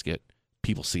casket,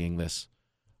 people seeing this,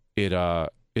 it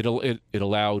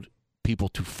allowed people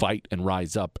to fight and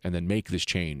rise up and then make this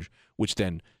change, which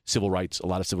then a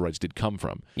lot of civil rights did come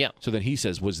from. Yeah. So then he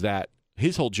says,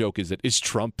 his whole joke is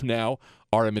Trump now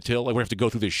our Emmett Till? Like we have to go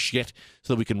through this shit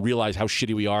so that we can realize how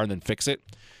shitty we are and then fix it.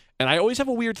 And I always have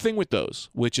a weird thing with those,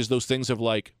 which is those things of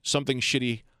like something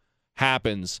shitty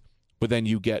happens, but then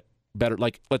you get better.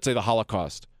 Like let's say the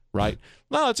Holocaust, right?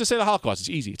 No, let's just say the Holocaust. It's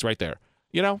easy. It's right there.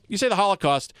 You know, you say the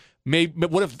Holocaust,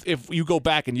 but what if you go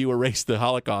back and you erase the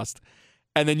Holocaust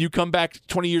and then you come back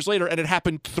 20 years later and it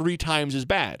happened 3 times as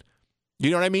bad? You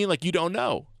know what I mean? Like you don't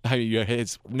know. I mean,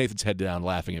 it's Nathan's head down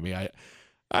laughing at me.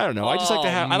 I don't know. I just like to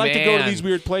I like to go to these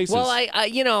weird places.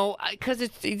 Well, because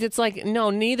it's like, no,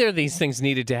 neither of these things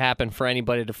needed to happen for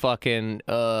anybody to fucking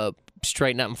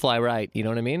straighten up and fly right. You know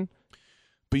what I mean?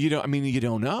 But you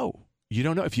don't know. You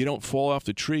don't know. If you don't fall off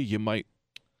the tree, you might.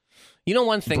 You know,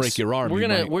 one thing, break your arm.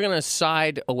 We're gonna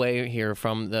side away here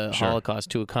from the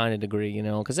Holocaust to a kind of degree, you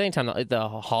know, because anytime the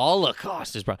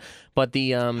Holocaust is brought, but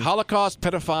the Holocaust,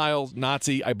 pedophiles,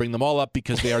 Nazi, I bring them all up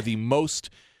because they are the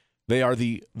most, they are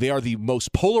the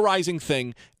most polarizing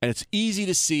thing, and it's easy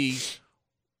to see.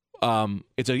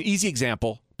 It's an easy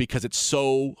example because it's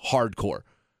so hardcore.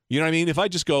 You know what I mean? If I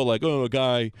just go like, oh, a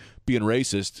guy being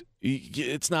racist,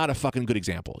 it's not a fucking good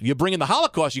example. You bring in the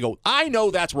Holocaust, you go, I know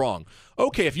that's wrong.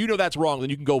 Okay, if you know that's wrong, then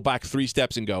you can go back 3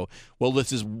 steps and go, well,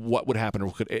 this is what would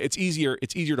happen. It's easier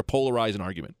to polarize an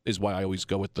argument, is why I always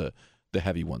go with the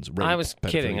heavy ones. I was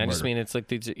kidding. I just mean it's like,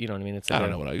 you know what I mean? It's like I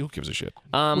don't know who gives a shit.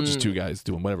 We're just 2 guys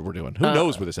doing whatever we're doing. Who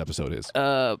knows where this episode is?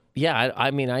 Yeah, I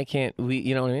mean, I can't,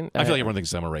 you know what I mean? I feel like everyone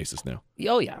thinks I'm a racist now.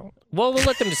 Oh, yeah. Well, we'll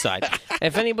let them decide.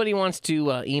 If anybody wants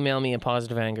to email me at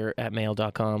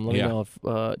positiveanger@mail.com, let me know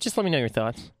just let me know your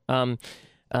thoughts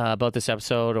about this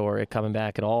episode or it coming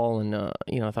back at all, and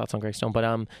thoughts on Greg Stone. But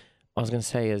I was going to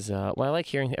say is what I like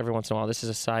hearing every once in a while. This is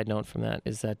a side note from that.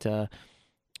 Is that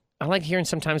I like hearing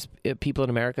sometimes people in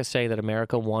America say that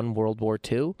America won World War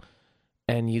II,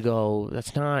 and you go,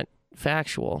 that's not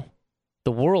factual.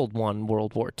 The world won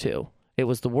World War II. It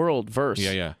was the world versus.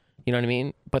 Yeah. You know what I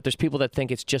mean? But there's people that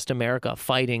think it's just America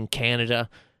fighting Canada,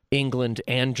 England,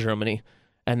 and Germany,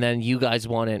 and then you guys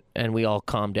won it, and we all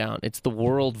calm down. It's the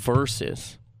world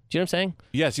versus. Do you know what I'm saying?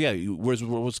 Yes, yeah.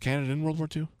 Was Canada in World War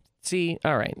II? See,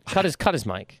 all right. Cut his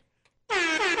mic.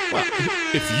 Well,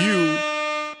 if you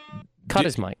cut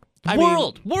his mic.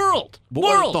 World. The whole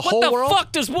what the world?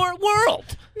 fuck does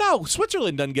world? No,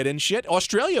 Switzerland doesn't get in shit.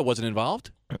 Australia wasn't involved.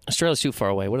 Australia's too far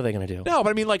away. What are they going to do? No, but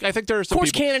I mean, like, I think there's some Of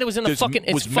course, people, Canada was in the fucking.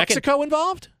 Was Mexico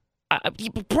involved?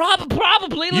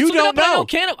 Probably. Let's You look it don't up. I know.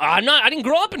 Canada. I'm not. I didn't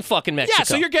grow up in fucking Mexico. Yeah,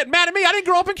 so you're getting mad at me. I didn't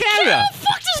grow up in Canada. How the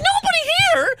fuck does nobody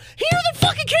hear that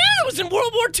fucking Canada was in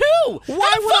World War II? Why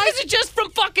How the would fuck I- is it just from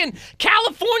fucking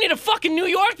California to fucking New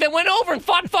York that went over and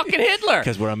fought fucking Hitler?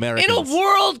 Because we're Americans. In a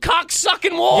world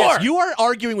cocksucking war. Yes, you are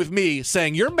arguing with me,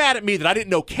 saying you're mad at me that I didn't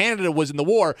know Canada was in the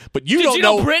war, but you Did don't you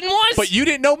know Britain was? But you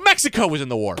didn't know Mexico was in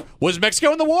the war. Was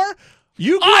Mexico in the war?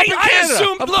 You grew up in I Canada.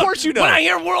 assume. Of Look, course you know. when I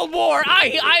hear World War,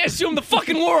 I assume the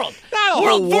fucking world. Not the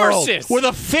world whole world. versus Were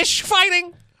the fish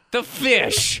fighting? the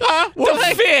fish. Were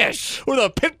The fish. Were the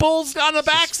pit bulls on the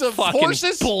backs of Fucking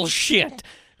horses? bullshit.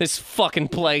 This fucking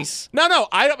place. No.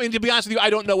 I don't mean, to be honest with you,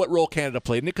 I don't know what role Canada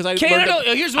played in it because I Canada.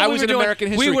 learned Here's what I we was were in doing. American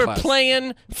history We were class.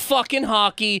 playing fucking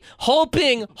hockey,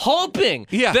 hoping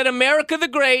Yeah. that America the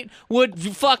Great would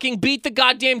fucking beat the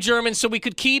goddamn Germans, so we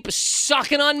could keep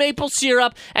sucking on maple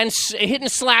syrup and hitting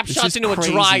slap This shots is into crazy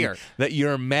a dryer. that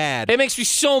you're mad. It makes me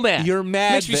so mad. You're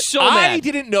mad. It makes me that so I mad.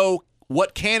 didn't know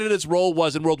what Canada's role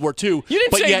was in World War II. You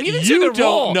didn't but say. yet You didn't you say the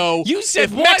don't role. know. You said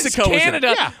if was Mexico Canada.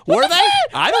 Was in, yeah, What were the they?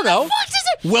 fuck? I don't know. What the fuck does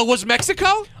it? Well, was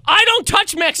Mexico? I don't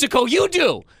touch Mexico. You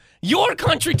do. Your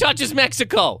country touches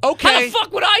Mexico. Okay. How the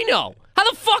fuck would I know? How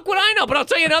the fuck would I know? But I'll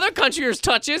tell you another country yours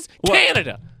touches. What?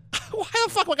 Canada. How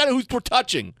the fuck would I know who's we're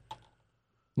touching?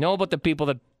 No, but the people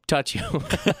that touch you.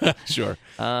 Sure.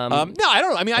 No, I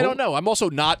don't know. I mean, I don't know. I'm also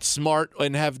not smart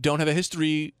and don't have a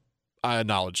history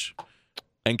knowledge,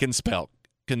 and cannot spell.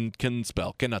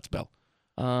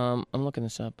 I'm looking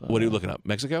this up. What are you looking up?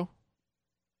 Mexico?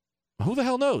 Who the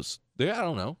hell knows? I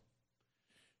don't know.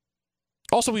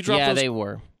 Also, we dropped Yeah, those. they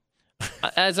were.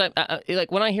 As I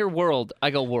like when I hear world,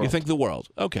 I go world. You think the world.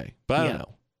 Okay. But I don't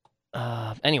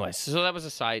know. Anyways, so that was a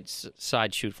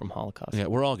side shoot from Holocaust. Yeah,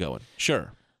 we're all going.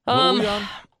 Sure. What were we on?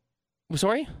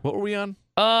 Sorry? What were we on?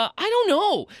 I don't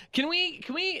know. Can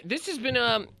we? This has been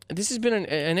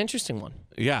an interesting one.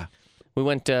 Yeah. We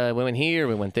went here.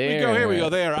 We went there. We go here. We go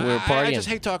there. We were partying. I just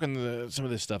hate talking some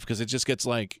of this stuff because it just gets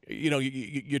like,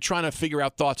 you're trying to figure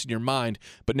out thoughts in your mind,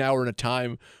 but now we're in a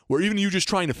time where even you just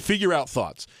trying to figure out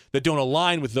thoughts that don't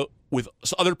align with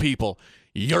other people,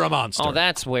 you're a monster. Oh,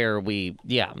 that's where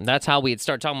that's how we'd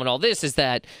start talking about all this, is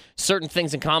that certain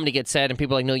things in comedy get said and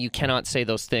people are like, no, you cannot say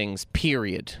those things,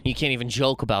 period. You can't even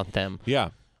joke about them.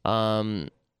 Yeah.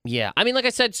 Yeah, I mean, like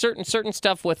I said, certain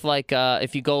stuff with like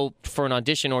if you go for an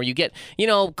audition or you get,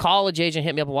 college agent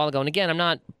hit me up a while ago, and again, I'm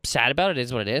not sad about it. It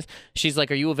is what it is. She's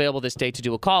like, "Are you available this date to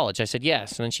do a college?" I said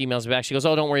yes, and then she emails me back. She goes,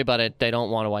 "Oh, don't worry about it. They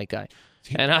don't want a white guy."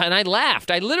 And I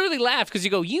laughed. I literally laughed because you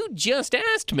go, "You just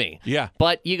asked me." Yeah.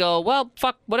 But you go, "Well,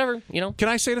 fuck, whatever." Can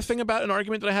I say the thing about an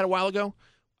argument that I had a while ago?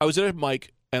 I was at a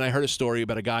mic and I heard a story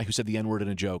about a guy who said the N-word in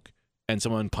a joke, and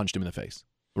someone punched him in the face.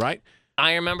 Right?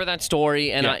 I remember that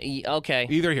story, and okay.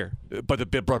 Either here, but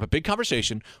it brought up a big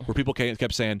conversation where people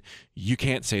kept saying, you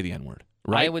can't say the N-word,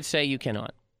 right? I would say you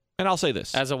cannot. And I'll say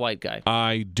this. As a white guy.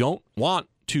 I don't want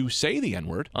to say the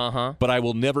N-word, but I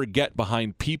will never get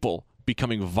behind people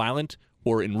becoming violent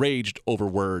or enraged over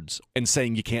words and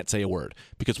saying you can't say a word.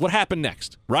 Because what happened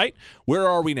next, right? Where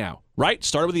are we now, right?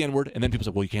 Started with the N-word, and then people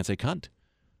said, well, you can't say cunt.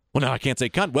 Well, no, I can't say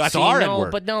cunt. Well, that's our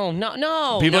N-word. But no.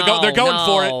 People they're going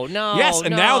for it. No, yes,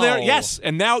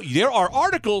 and now there are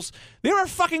articles. There are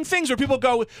fucking things where people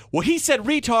go, well, he said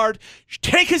retard.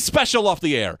 Take his special off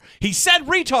the air. He said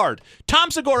retard.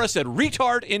 Tom Segura said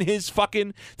retard in his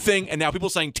fucking thing, and now people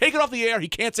saying take it off the air. He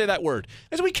can't say that word.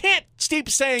 And so we can't stop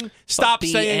saying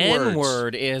words. The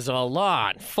N-word is a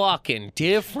lot fucking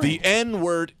different. The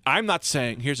N-word. I'm not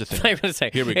saying. Here's the thing. I'm going to say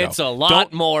here we go. It's a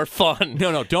lot more fun.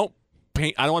 No, don't.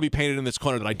 I don't want to be painted in this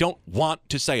corner that I don't want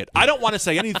to say it. I don't want to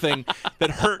say anything that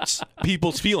hurts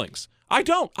people's feelings. I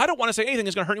don't want to say anything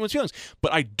that's going to hurt anyone's feelings.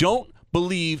 But I don't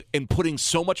believe in putting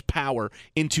so much power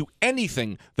into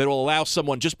anything that will allow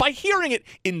someone, just by hearing it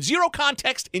in zero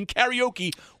context in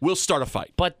karaoke, will start a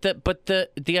fight. But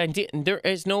the idea, there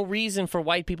is no reason for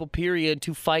white people, period,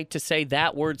 to fight to say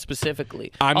that word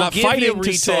specifically. I'm not fighting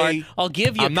to say. I'll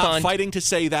give you. I'm not fighting to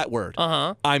say that word.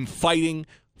 I'm fighting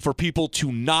for people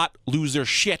to not lose their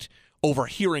shit over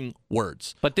hearing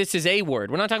words. But this is a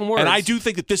word. We're not talking words. And I do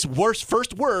think that this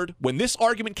first word, when this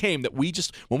argument came, that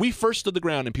when we first stood the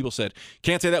ground and people said,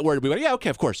 can't say that word, we went, yeah, okay,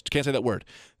 of course, can't say that word.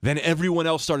 Then everyone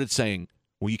else started saying,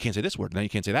 well, you can't say this word. Now you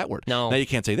can't say that word. No. Now you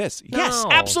can't say this. No. Yes,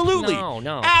 absolutely.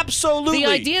 No. Absolutely. The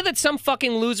idea that some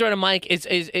fucking loser at a mic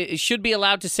should be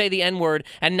allowed to say the N-word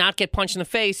and not get punched in the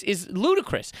face is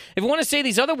ludicrous. If you want to say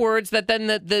these other words, that then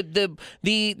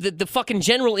the fucking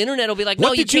general internet will be like,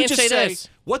 no, you can't say this.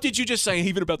 What did you just say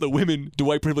even about the women, the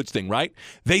white privilege thing, right?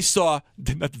 They saw,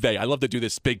 I love to do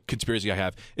this big conspiracy I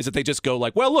have, is that they just go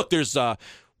like, well, look, there's,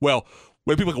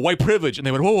 when people go white privilege, and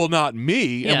they went, well, not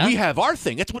me, and we have our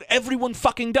thing. That's what everyone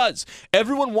fucking does.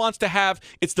 Everyone wants to have,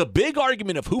 it's the big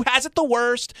argument of who has it the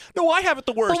worst. No, I have it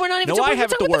the worst. But we're not even I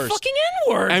have it the worst. The fucking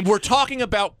N-word. And we're talking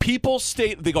about people's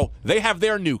state, they have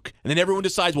their nuke, and then everyone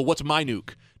decides, well, what's my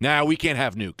nuke? Now we can't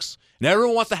have nukes. Now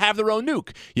everyone wants to have their own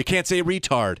nuke. You can't say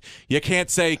retard. You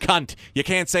can't say cunt. You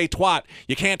can't say twat.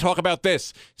 You can't talk about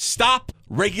this. Stop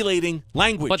regulating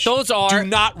language. But those are... Do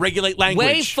not regulate language.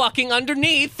 Way fucking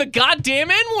underneath the goddamn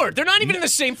N-word. They're not even in the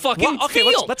same fucking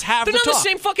field. Let's have They're the not talk. in the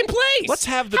same fucking place. Let's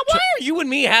have the Why are you and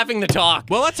me having the talk?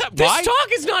 Well, let's have... This why? talk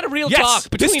is not a real yes, talk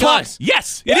between this talk, us.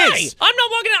 Yes, it why? is. I'm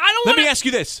not walking... I don't want Let me ask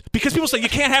you this. Because people say you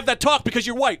can't have that talk because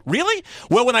you're white. Really?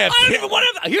 Well, when I have... I don't even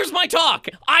want to... Here's my talk.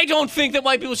 I don't think that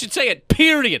white people should say it,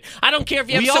 period. I don't care if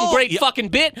you have some great fucking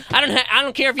bit. I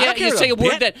don't care if you say a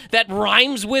word that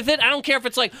rhymes with it. I don't care if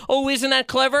it's like, oh, isn't that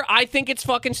clever? I think it's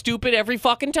fucking stupid every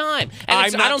fucking time.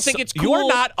 And I don't think it's cool.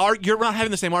 You're not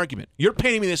having the same argument. You're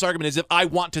painting me this argument as if I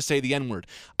want to say the N-word.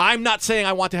 I'm not saying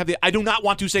I want to have I do not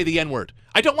want to say the N-word.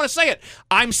 I don't want to say it.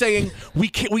 I'm saying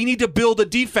we need to build a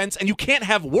defense, and you can't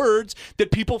have words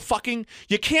that people fucking...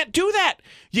 You can't do that.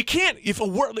 You can't... If a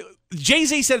word...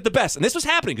 Jay-Z said it the best, and this was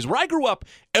happening because where I grew up,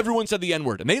 everyone said the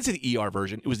N-word, and they didn't say the ER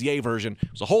version. It was the A version.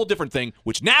 It was a whole different thing,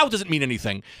 which now doesn't mean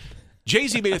anything.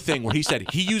 Jay-Z made a thing where he said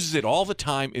he uses it all the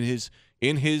time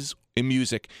in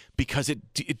music because it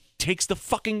takes the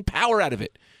fucking power out of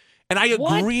it. And I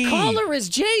agree. What color is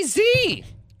Jay-Z?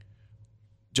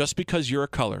 Just because you're a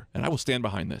color, and I will stand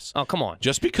behind this. Oh, come on.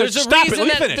 Just because... There's Let me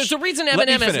finish. There's a reason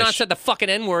Eminem has not said the fucking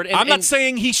N-word. I'm not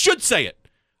saying he should say it.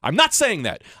 I'm not saying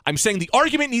that. I'm saying the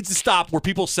argument needs to stop where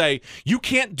people say, you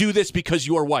can't do this because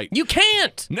you are white. You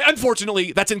can't.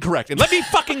 Unfortunately, that's incorrect. And let me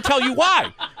fucking tell you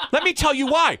why. Let me tell you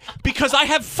why. Because I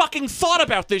have fucking thought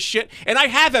about this shit, and I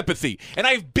have empathy. And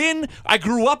I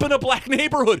grew up in a black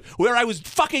neighborhood where I was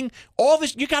fucking all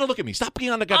this. You gotta look at me. Stop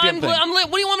being on the goddamn thing.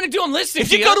 What do you want me to do? I'm listening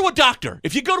If you go to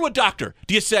a doctor,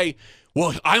 do you say,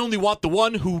 well, I only want the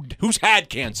one who's had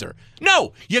cancer?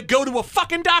 No, you go to a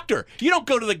fucking doctor. You don't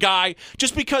go to the guy.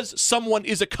 Just because someone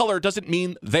is a color doesn't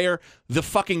mean they're the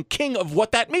fucking king of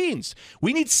what that means.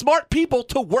 We need smart people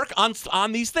to work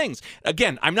on these things.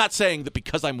 Again, I'm not saying that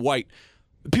because I'm white.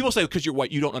 People say because you're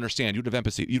white, you don't understand. You don't have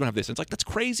empathy. You don't have this. It's like, that's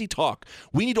crazy talk.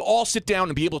 We need to all sit down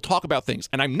and be able to talk about things.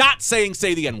 And I'm not saying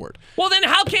say the N-word. Well, then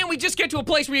how can't we just get to a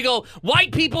place where you go,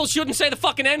 white people shouldn't say the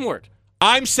fucking N-word?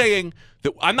 I'm saying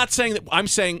that I'm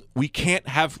saying we can't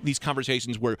have these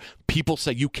conversations where people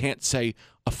say you can't say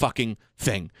a fucking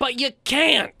thing. But you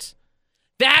can't.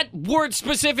 That word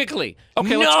specifically.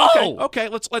 Okay, no.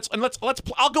 Let's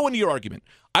I'll go into your argument.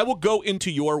 I will go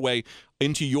into your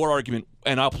argument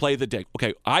and I'll play the dick.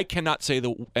 Okay, I cannot say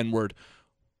the N-word.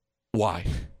 Why?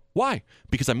 Why?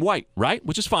 Because I'm white, right?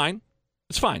 Which is fine.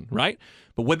 It's fine, right?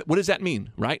 But what does that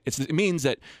mean, right? It means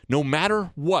that no matter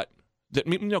what,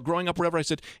 growing up wherever I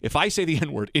said, if I say the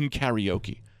N-word in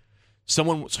karaoke,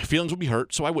 someone's feelings will be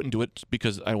hurt, so I wouldn't do it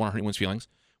because I don't want to hurt anyone's feelings,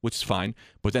 which is fine.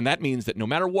 But then that means that no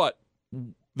matter what,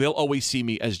 they'll always see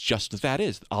me as just as that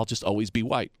is. I'll just always be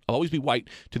white. I'll always be white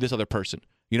to this other person.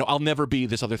 I'll never be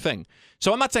this other thing.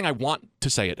 So I'm not saying I want to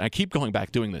say it. I keep going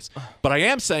back doing this. But I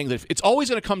am saying that it's always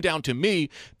going to come down to me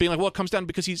being like, well, it comes down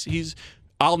because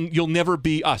you'll never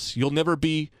be us. You'll never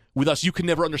be with us. You can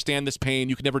never understand this pain.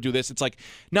 You can never do this. It's like,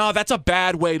 no, that's a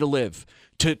bad way to live.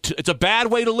 It's a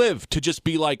bad way to live to just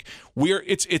be like,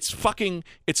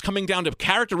 it's coming down to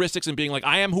characteristics and being like,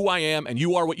 I am who I am and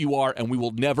you are what you are and we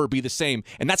will never be the same.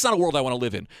 And that's not a world I want to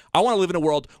live in. I want to live in a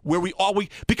world where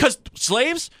because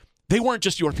slaves, they weren't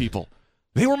just your people.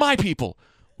 They were my people.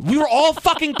 We were all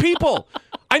fucking people.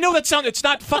 I know it's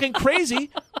not fucking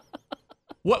crazy.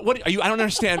 What are you? I don't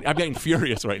understand. I'm getting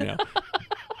furious right now.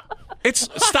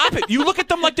 Stop it. You look at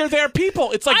them like they're their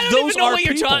people. It's like I don't those even know are what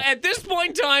you're people. At this point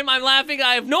in time, I'm laughing.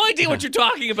 I have no idea what you're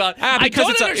talking about. I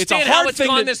because don't understand how it's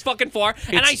gone this fucking far.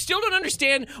 And I still don't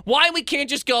understand why we can't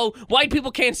just go, white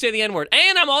people can't say the N-word.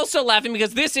 And I'm also laughing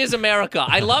because this is America.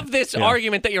 I love this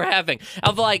argument that you're having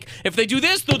of like, if they do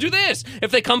this, they'll do this. If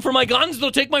they come for my guns,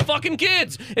 they'll take my fucking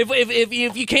kids. If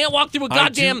you can't walk through a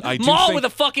goddamn mall with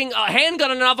a fucking handgun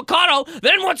and an avocado,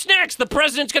 then what's next? The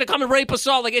president's going to come and rape us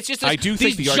all. Like, it's just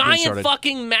these giant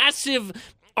fucking massive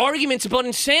arguments about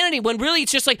insanity when really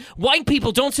it's just like white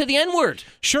people don't say the N-word.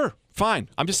 Sure, fine.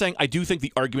 I'm just saying I do think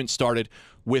the argument started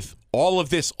with all of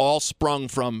this all sprung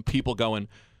from people going,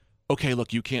 okay,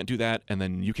 look, you can't do that, and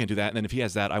then you can't do that, and then if he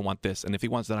has that, I want this, and if he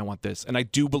wants that, I want this. And I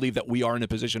do believe that we are in a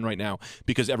position right now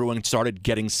because everyone started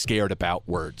getting scared about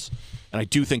words. And I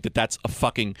do think that that's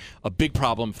a big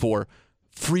problem for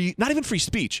not even free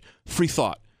speech, free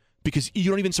thought. Because you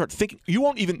don't even start thinking,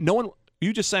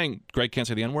 you just saying Greg can't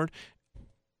say the N-word,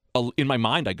 in my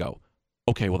mind I go,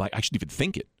 okay, well, I shouldn't even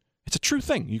think it. It's a true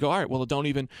thing. You go, all right, well, don't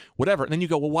even, whatever. And then you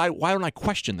go, well, why don't I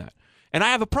question that? And I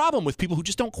have a problem with people who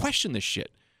just don't question this shit.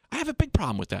 I have a big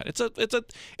problem with that. It's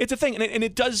a thing.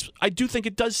 And I do think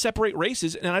it does separate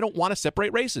races, and I don't want to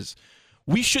separate races.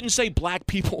 We shouldn't say black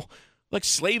people like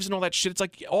slaves and all that shit. It's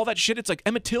like all that shit. It's like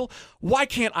Emmett Till. Why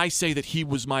can't I say that he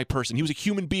was my person? He was a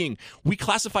human being. We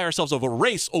classify ourselves over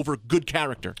race over good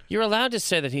character. You're allowed to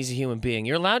say that he's a human being.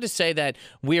 You're allowed to say that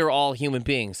we're all human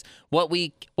beings. What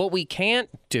we can't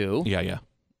do. Yeah.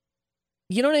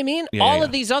 You know what I mean? All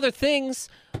of these other things,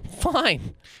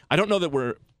 fine. I don't know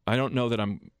that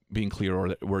I'm being clear or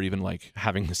that we're even like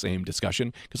having the same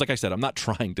discussion. Because like I said, I'm not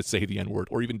trying to say the N-word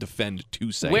or even defend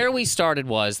to say Where it. we started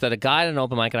was that a guy at an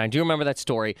open mic, and I do remember that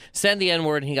story, said the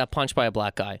N-word and he got punched by a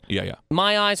black guy. Yeah.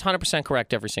 My eyes, 100%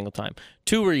 correct every single time.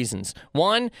 2 reasons.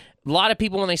 One, a lot of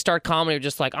people when they start comedy are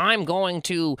just like, I'm going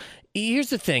to... Here's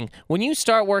the thing. When you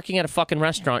start working at a fucking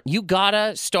restaurant, you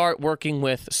gotta start working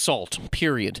with salt,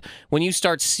 period. When you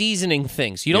start seasoning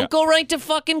things, you don't go right to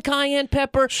fucking cayenne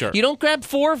pepper. Sure. You don't grab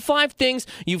 4 or 5 things.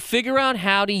 You figure out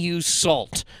how to use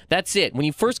salt. That's it. When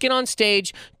you first get on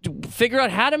stage, figure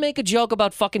out how to make a joke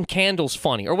about fucking candles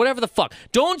funny or whatever the fuck.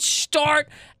 Don't start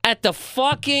at the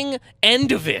fucking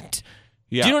end of it.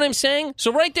 Yeah. Do you know what I'm saying?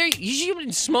 So right there, you should have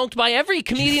been smoked by every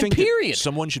comedian, period.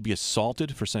 Someone should be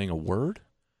assaulted for saying a word?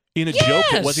 In a joke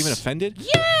that wasn't even offended?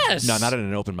 Yes. No, not at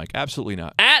an open mic. Absolutely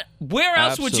not. Where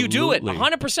else would you do it?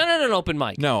 100% at an open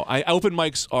mic. No, open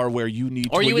mics are where you need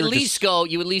to... Or you at least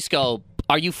go,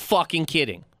 are you fucking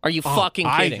kidding? Are you fucking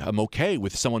kidding? I'm okay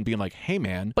with someone being like, "Hey,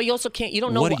 man." But you also can't. You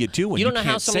don't know what do you do when you don't know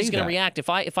how can't somebody's say going to that? react.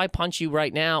 If I punch you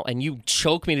right now and you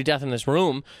choke me to death in this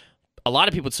room, a lot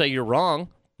of people would say you're wrong,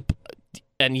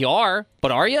 and you are.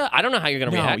 But are you? I don't know how you're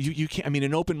going to No, react. you can't. I mean,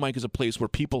 an open mic is a place where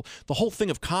people. The whole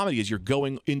thing of comedy is you're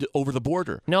going over the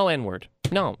border. No N-word.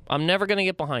 No, I'm never going to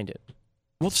get behind it.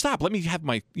 Well, stop. Let me have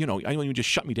my. I don't even just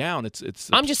shut me down. It's.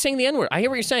 I'm just saying the N-word. I hear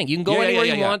what you're saying. You can go Yeah, anywhere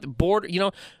yeah, you yeah. want. Border.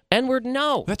 N-word.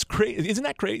 No. That's crazy. Isn't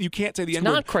that crazy? You can't say the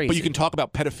N-word. not crazy. But you can talk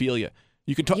about pedophilia.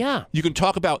 You can talk. Yeah. You can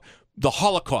talk about the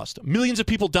Holocaust, millions of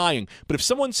people dying. But if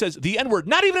someone says the N-word,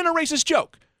 not even in a racist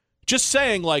joke, just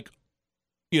saying like,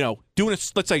 doing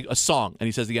let's say a song, and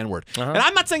he says the N-word. And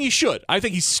I'm not saying he should. I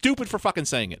think he's stupid for fucking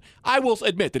saying it. I will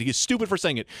admit that he is stupid for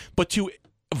saying it. But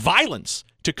violence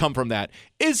to come from that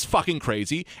is fucking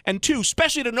crazy. And two,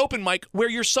 especially at an open mic where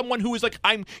you're someone who is like,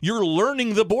 you're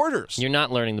learning the borders. You're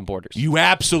not learning the borders. You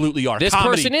absolutely are. This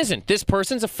Comedy. person isn't. This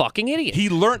person's a fucking idiot. He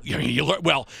learned.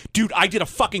 Well, dude, I did a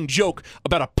fucking joke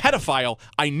about a pedophile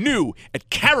I knew at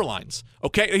Caroline's.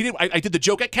 Okay, I did the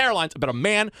joke at Caroline's about a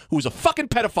man who was a fucking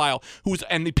pedophile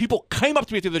and the people came up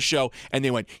to me at the end of the show and they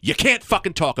went, "You can't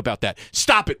fucking talk about that.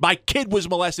 Stop it. My kid was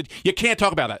molested. You can't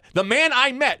talk about that." The man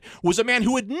I met was a man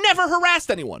who had never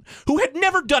harassed anyone, who had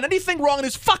never done anything wrong in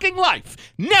his fucking life,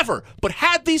 never, but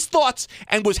had these thoughts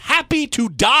and was happy to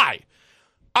die.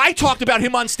 I talked about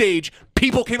him on stage.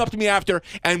 People came up to me after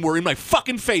and were in my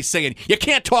fucking face saying, "You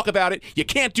can't talk about it. You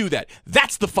can't do that."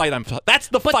 That's the fight I'm fighting.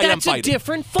 But that's a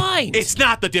different fight. It's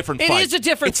not the different fight. It is a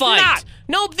different fight. It's not.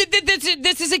 No,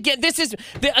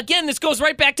 this goes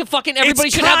right back to fucking everybody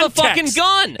should have a fucking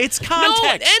gun. It's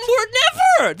context. No, N-word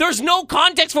never. There's no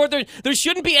context for it. There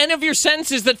shouldn't be any of your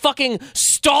sentences that fucking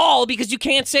stall because you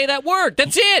can't say that word.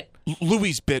 That's it.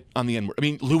 Louis' bit on the N-word. I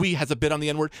mean, Louis has a bit on the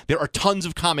N-word. There are tons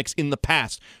of comics in the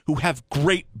past who have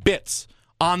great bits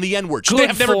on the N-word. Should they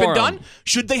have never been done?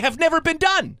 Should they have never been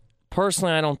done?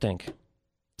 Personally, I don't think.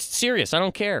 Serious. I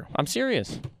don't care. I'm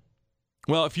serious.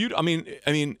 Well, if you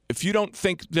don't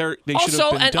think they should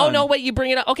have been done. Oh no, wait, you bring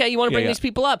it up. Okay, you want to bring these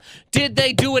people up. Did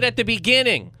they do it at the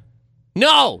beginning?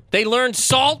 No. They learned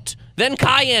salt, then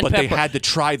cayenne pepper. But they had to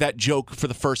try that joke for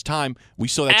the first time. We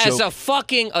saw that joke. As a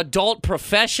fucking adult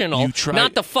professional,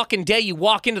 not the fucking day you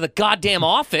walk into the goddamn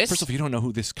office. First of all, you don't know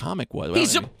who this comic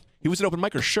was. He was an open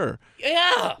micer, sure.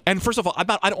 Yeah. And first of all, I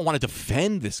don't want to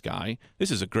defend this guy. This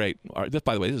is a great.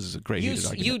 By the way, this is a great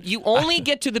argument. You only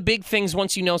get to the big things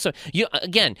once you know. So you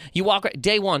walk right,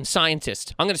 day one,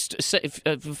 scientist. I'm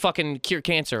gonna fucking cure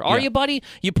cancer. Are you, buddy?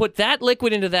 You put that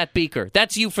liquid into that beaker.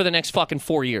 That's you for the next fucking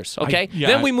 4 years. Okay.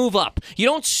 Then we move up. You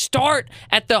don't start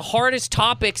at the hardest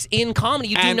topics in comedy.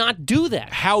 You do not do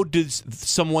that. How does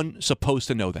someone supposed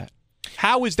to know that?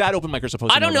 How is that open micer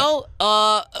supposed to know? I don't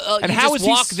know. And you how just is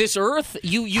walk this earth?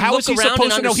 You how look is he around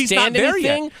supposed and to know he's not understand there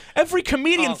anything? yet? Every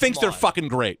comedian thinks they're fucking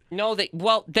great. No, a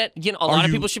lot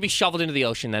of people should be shoveled into the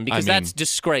ocean then because that's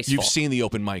disgraceful. You've seen the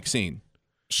open mic scene.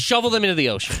 Shovel them into the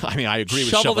ocean. I mean, I agree with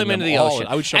shovel them into the ocean.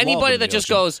 I would shovel anybody all that just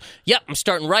goes, "Yep, I'm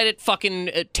starting right at fucking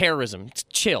terrorism."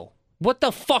 Chill. What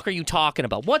the fuck are you talking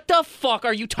about? What the fuck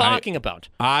are you talking about?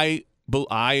 I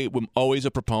am always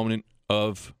a proponent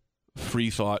of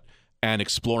free thought and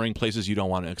exploring places you don't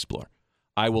want to explore.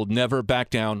 I will never back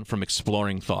down from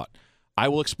exploring thought. I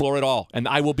will explore it all, and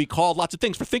I will be called lots of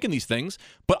things for thinking these things,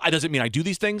 but it doesn't mean I do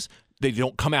these things. They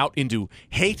don't come out into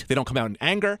hate. They don't come out in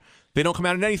anger. They don't come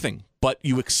out in anything, but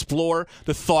you explore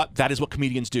the thought. That is what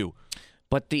comedians do.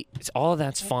 But all of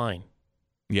that's fine.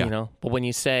 Yeah. But when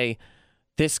you say,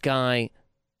 this guy,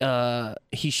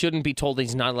 he shouldn't be told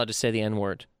he's not allowed to say the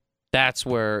N-word. That's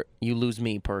where you lose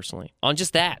me personally. On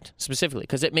just that, specifically,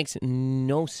 because it makes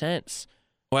no sense.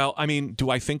 Well, I mean, do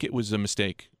I think it was a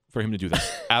mistake for him to do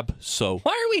that?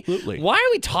 Absolutely. Why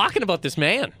are we talking about this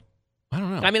man? I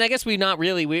don't know. I mean, I guess we not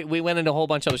really. We went into a whole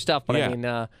bunch of other stuff, but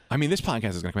yeah. I mean, this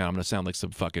podcast is going to come out. I'm going to sound like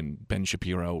some fucking Ben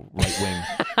Shapiro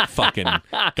right-wing fucking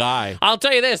guy. I'll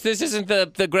tell you this. This isn't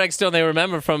the Greg Stone they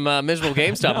remember from Miserable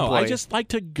GameStop No, employee. I just like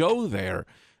to go there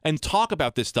and talk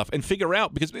about this stuff and figure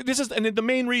out, because and the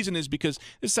main reason is because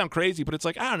this sounds crazy, but it's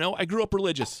like, I don't know, I grew up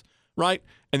religious, right?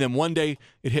 And then one day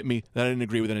it hit me that I didn't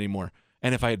agree with it anymore.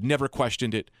 And if I had never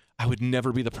questioned it, I would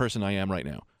never be the person I am right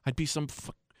now. I'd be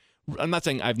I'm not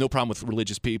saying I have no problem with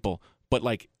religious people, but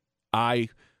like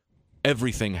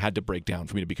everything had to break down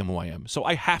for me to become who I am. So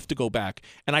I have to go back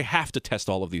and I have to test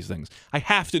all of these things. I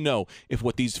have to know if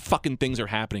what these fucking things are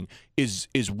happening is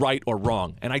right or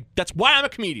wrong. And that's why I'm a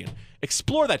comedian.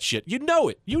 Explore that shit. You know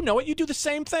it. You do the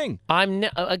same thing.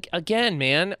 Again,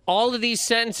 man, all of these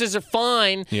sentences are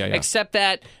fine, except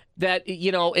that that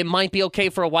it might be okay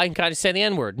for a white guy to say the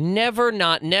N-word. Never,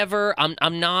 not never.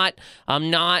 I'm not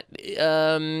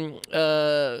ever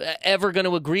going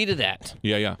to agree to that.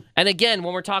 Yeah. And again,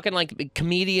 when we're talking like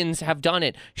comedians have done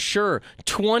it, sure,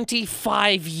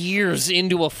 25 years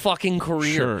into a fucking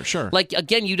career. Sure. Like,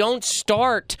 again, you don't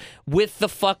start with the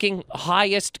fucking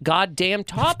highest goddamn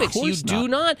topics. You do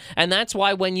not. And that's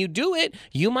why when you do it,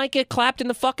 you might get clapped in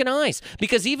the fucking eyes.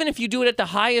 Because even if you do it at the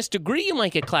highest degree, you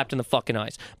might get clapped in the fucking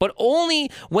eyes. But only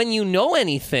when you know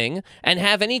anything and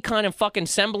have any kind of fucking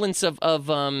semblance of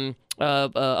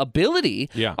ability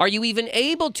are you even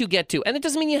able to get to. And it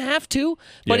doesn't mean you have to,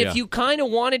 but if you kind of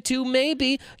wanted to,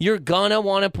 maybe you're gonna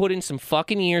want to put in some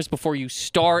fucking years before you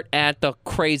start at the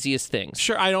craziest things.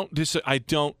 Sure, I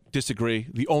don't disagree.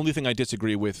 The only thing I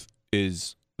disagree with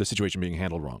is the situation being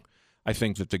handled wrong. I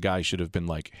think that the guy should have been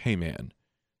like, hey man,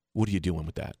 what are you doing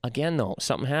with that? Again, though,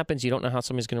 something happens, you don't know how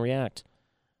somebody's going to react.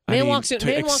 Man walks in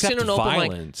an open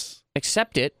mic.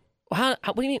 Accept it. What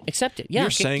do you mean? Accept it. Yeah,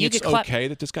 you're saying it's okay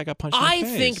that this guy got punched in the face.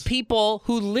 I think people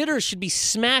who litter should be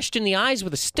smashed in the eyes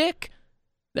with a stick.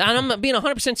 And I'm being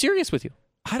 100% serious with you.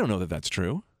 I don't know that that's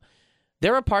true.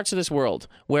 There are parts of this world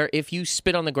where if you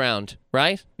spit on the ground,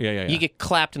 right? Yeah. You get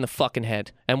clapped in the fucking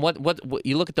head. And what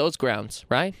you look at those grounds,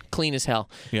 right? Clean as hell.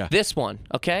 Yeah. This one,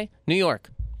 okay? New York.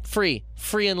 Free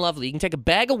and lovely. You can take a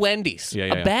bag of Wendy's.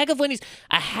 A bag of Wendy's.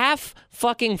 A half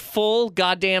fucking full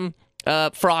goddamn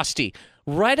Frosty.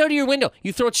 Right out of your window.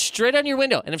 You throw it straight out of your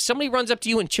window. And if somebody runs up to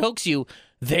you and chokes you,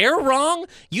 they're wrong.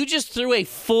 You just threw a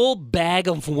full bag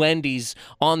of Wendy's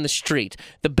on the street.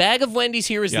 The bag of Wendy's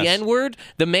here is the N-word.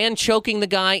 The man choking the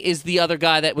guy is the other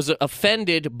guy that was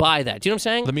offended by that. Do you know what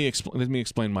I'm saying? Let me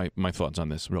explain my thoughts on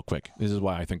this real quick. This is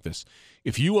why I think this.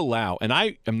 If you allow, and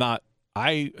I am not,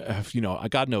 I have,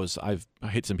 God knows I've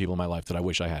hit some people in my life that I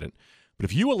wish I hadn't. But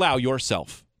if you allow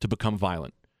yourself to become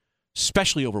violent,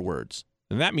 especially over words,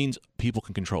 then that means people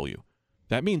can control you.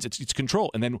 That means it's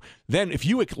control. And then if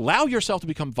you allow yourself to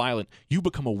become violent, you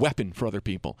become a weapon for other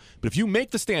people. But if you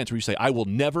make the stance where you say, I will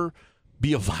never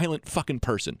be a violent fucking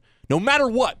person, no matter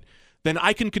what, then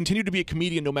I can continue to be a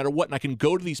comedian no matter what, and I can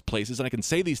go to these places and I can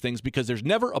say these things because there's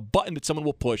never a button that someone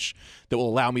will push that will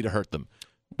allow me to hurt them.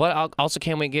 But also,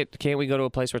 can't we go to a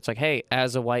place where it's like, hey,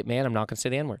 as a white man, I'm not going to say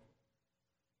the N-word.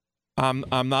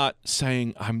 I'm not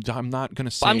saying I'm not going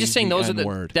to say. I'm just saying those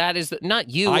N-word. That is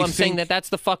not you. I'm saying that's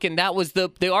the fucking. That was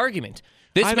the argument.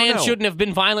 This man shouldn't have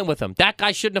been violent with him. That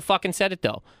guy shouldn't have fucking said it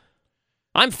though.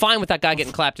 I'm fine with that guy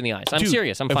getting clapped in the eyes. I'm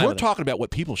serious. I'm fine. If we're with talking about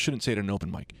what people shouldn't say at an open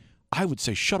mic, I would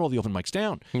say shut all the open mics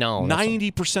down. No,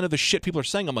 90% of the shit people are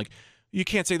saying, I'm like, you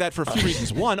can't say that for a few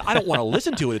reasons. One, I don't want to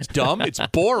listen to it. It's dumb. It's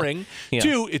boring. Yeah.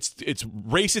 Two, it's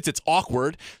racist. It's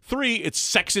awkward. Three, it's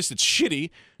sexist. It's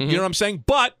shitty. Mm-hmm. You know what I'm saying?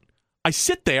 But I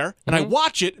sit there and I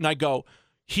watch it and I go,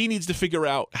 he needs to figure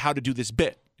out how to do this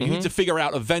bit. He needs to figure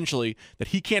out eventually that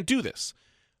he can't do this.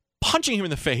 Punching him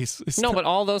in the face. But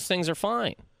all those things are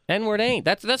fine. N-word ain't.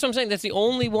 That's what I'm saying. That's the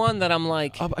only one that I'm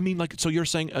like. So you're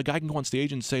saying a guy can go on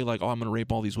stage and say like, oh, I'm going to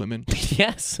rape all these women?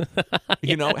 Yes.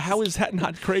 You know, how is that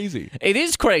not crazy? It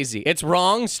is crazy. It's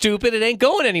wrong, stupid. It ain't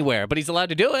going anywhere, but he's allowed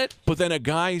to do it. But then a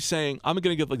guy saying, I'm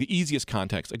going to give like the easiest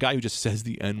context. A guy who just says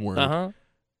the N-word.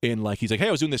 In like, he's like, hey,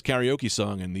 I was doing this karaoke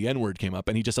song and the N-word came up,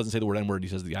 and he just doesn't say the word N-word, he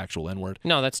says the actual N-word.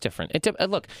 No, that's different.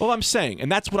 Look. Well, I'm saying,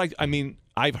 and that's what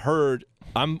I've heard,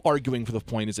 I'm arguing for the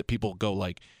point is that people go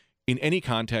like, in any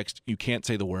context, you can't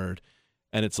say the word,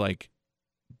 and it's like,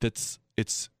 it's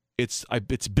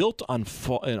built on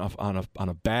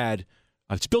bad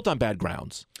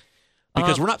grounds,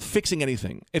 because we're not fixing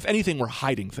anything. If anything, we're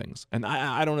hiding things, and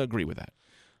I don't agree with that.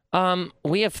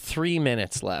 We have 3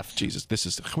 minutes left. Jesus,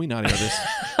 can we not air this?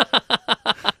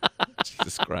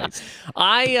 Jesus Christ.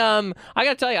 I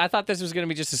gotta tell you, I thought this was gonna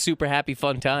be just a super happy,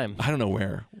 fun time. I don't know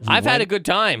where. I've had a good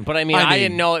time, but I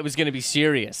didn't know it was gonna be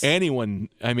serious.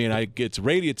 It's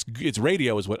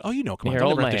radio is what. Oh, you know, come on,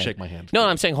 don't ever have to shake my hand. No,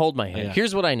 I'm saying hold my hand. Yeah.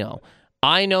 Here's what I know.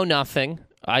 I know nothing.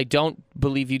 I don't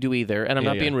believe you do either, and I'm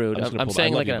not being rude. I'm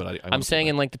saying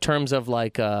in like the terms of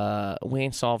like we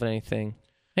ain't solving anything.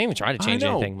 I ain't even trying to change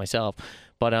anything myself,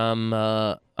 but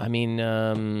I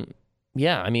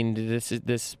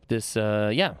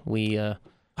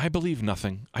believe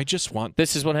nothing. I just want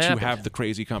this is what happened. To have the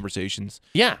crazy conversations.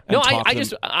 Yeah, no, I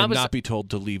was not be told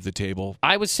to leave the table.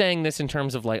 I was saying this in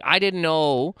terms of like I didn't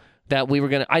know that we were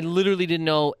gonna. I literally didn't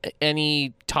know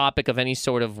any topic of any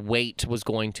sort of weight was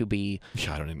going to be.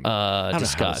 Yeah, I don't even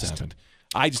discussed. Know how this happened.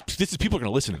 People are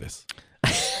gonna listen to this,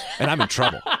 and I'm in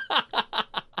trouble.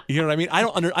 You know what I mean? I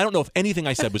don't know if anything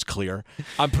I said was clear.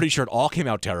 I'm pretty sure it all came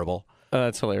out terrible.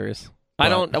 That's hilarious. But, I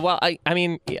don't know.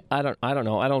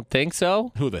 I don't think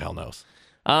so. Who the hell knows?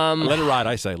 Let it ride,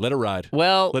 I say. Let it ride.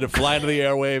 Well, Let it fly into the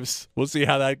airwaves. We'll see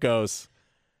how that goes.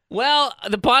 Well,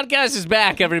 the podcast is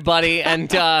back, everybody, and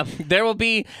we'll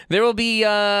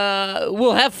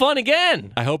have fun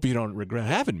again. I hope you don't regret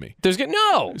having me.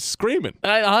 No, Screaming.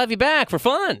 I'll have you back for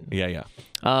fun. Yeah.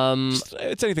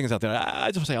 It's anything that's out there.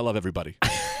 I just say I love everybody.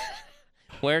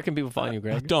 Where can people find you,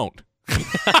 Greg? Don't.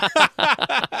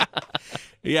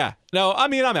 Yeah. No, I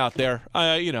mean, I'm out there.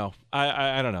 I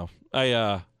don't know.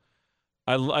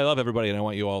 I love everybody, and I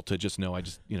want you all to just know I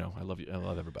love you. I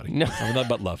love everybody. No. I'm nothing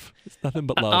but love. It's nothing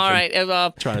but love. All right.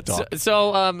 Trying to talk.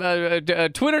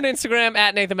 Twitter and Instagram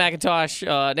at Nathan McIntosh,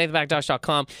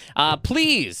 NathanMcIntosh.com.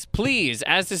 Please,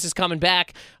 as this is coming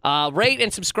back, rate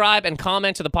and subscribe and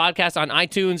comment to the podcast on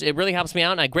iTunes. It really helps me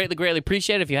out, and I greatly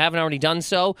appreciate it if you haven't already done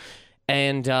so.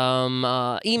 And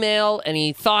email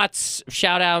any thoughts,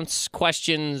 shout-outs,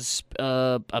 questions,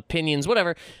 opinions,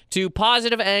 whatever, to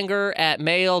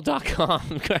positiveanger@mail.com.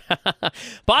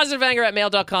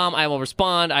 positiveanger@mail.com. I will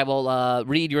respond. I will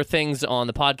read your things on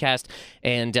the podcast,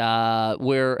 and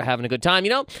we're having a good time.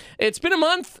 It's been a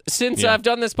month since I've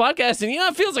done this podcast, and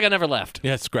it feels like I never left.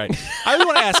 Yeah, it's great. I really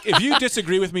want to ask, if you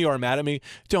disagree with me or are mad at me,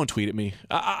 don't tweet at me.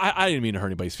 I didn't mean to hurt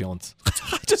anybody's feelings.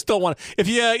 I just don't want to. If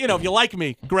if you like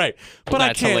me, great. But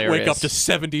That's I can't hilarious. wake up to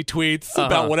 70 tweets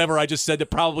about whatever I just said that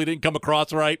probably didn't come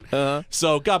across right.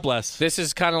 So God bless. This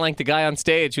is kind of like the guy on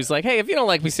stage who's like, hey, if you don't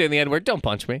like me saying the N-word, don't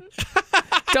punch me.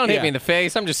 Don't hit me in the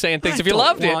face. I'm just saying things. If you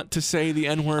loved it. I want to say the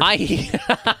N-word.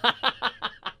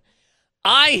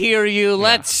 I hear you.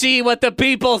 Let's see what the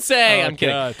people say. Oh, I'm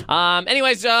kidding. God.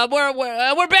 Anyways,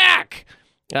 we're back.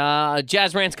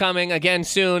 Jazz Rant's coming again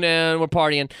soon, and we're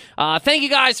partying. Thank you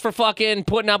guys for fucking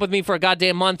putting up with me for a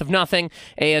goddamn month of nothing.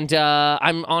 And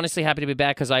I'm honestly happy to be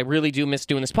back because I really do miss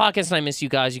doing this podcast, and I miss you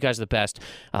guys. You guys are the best.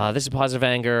 This is Positive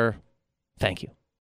Anger. Thank you.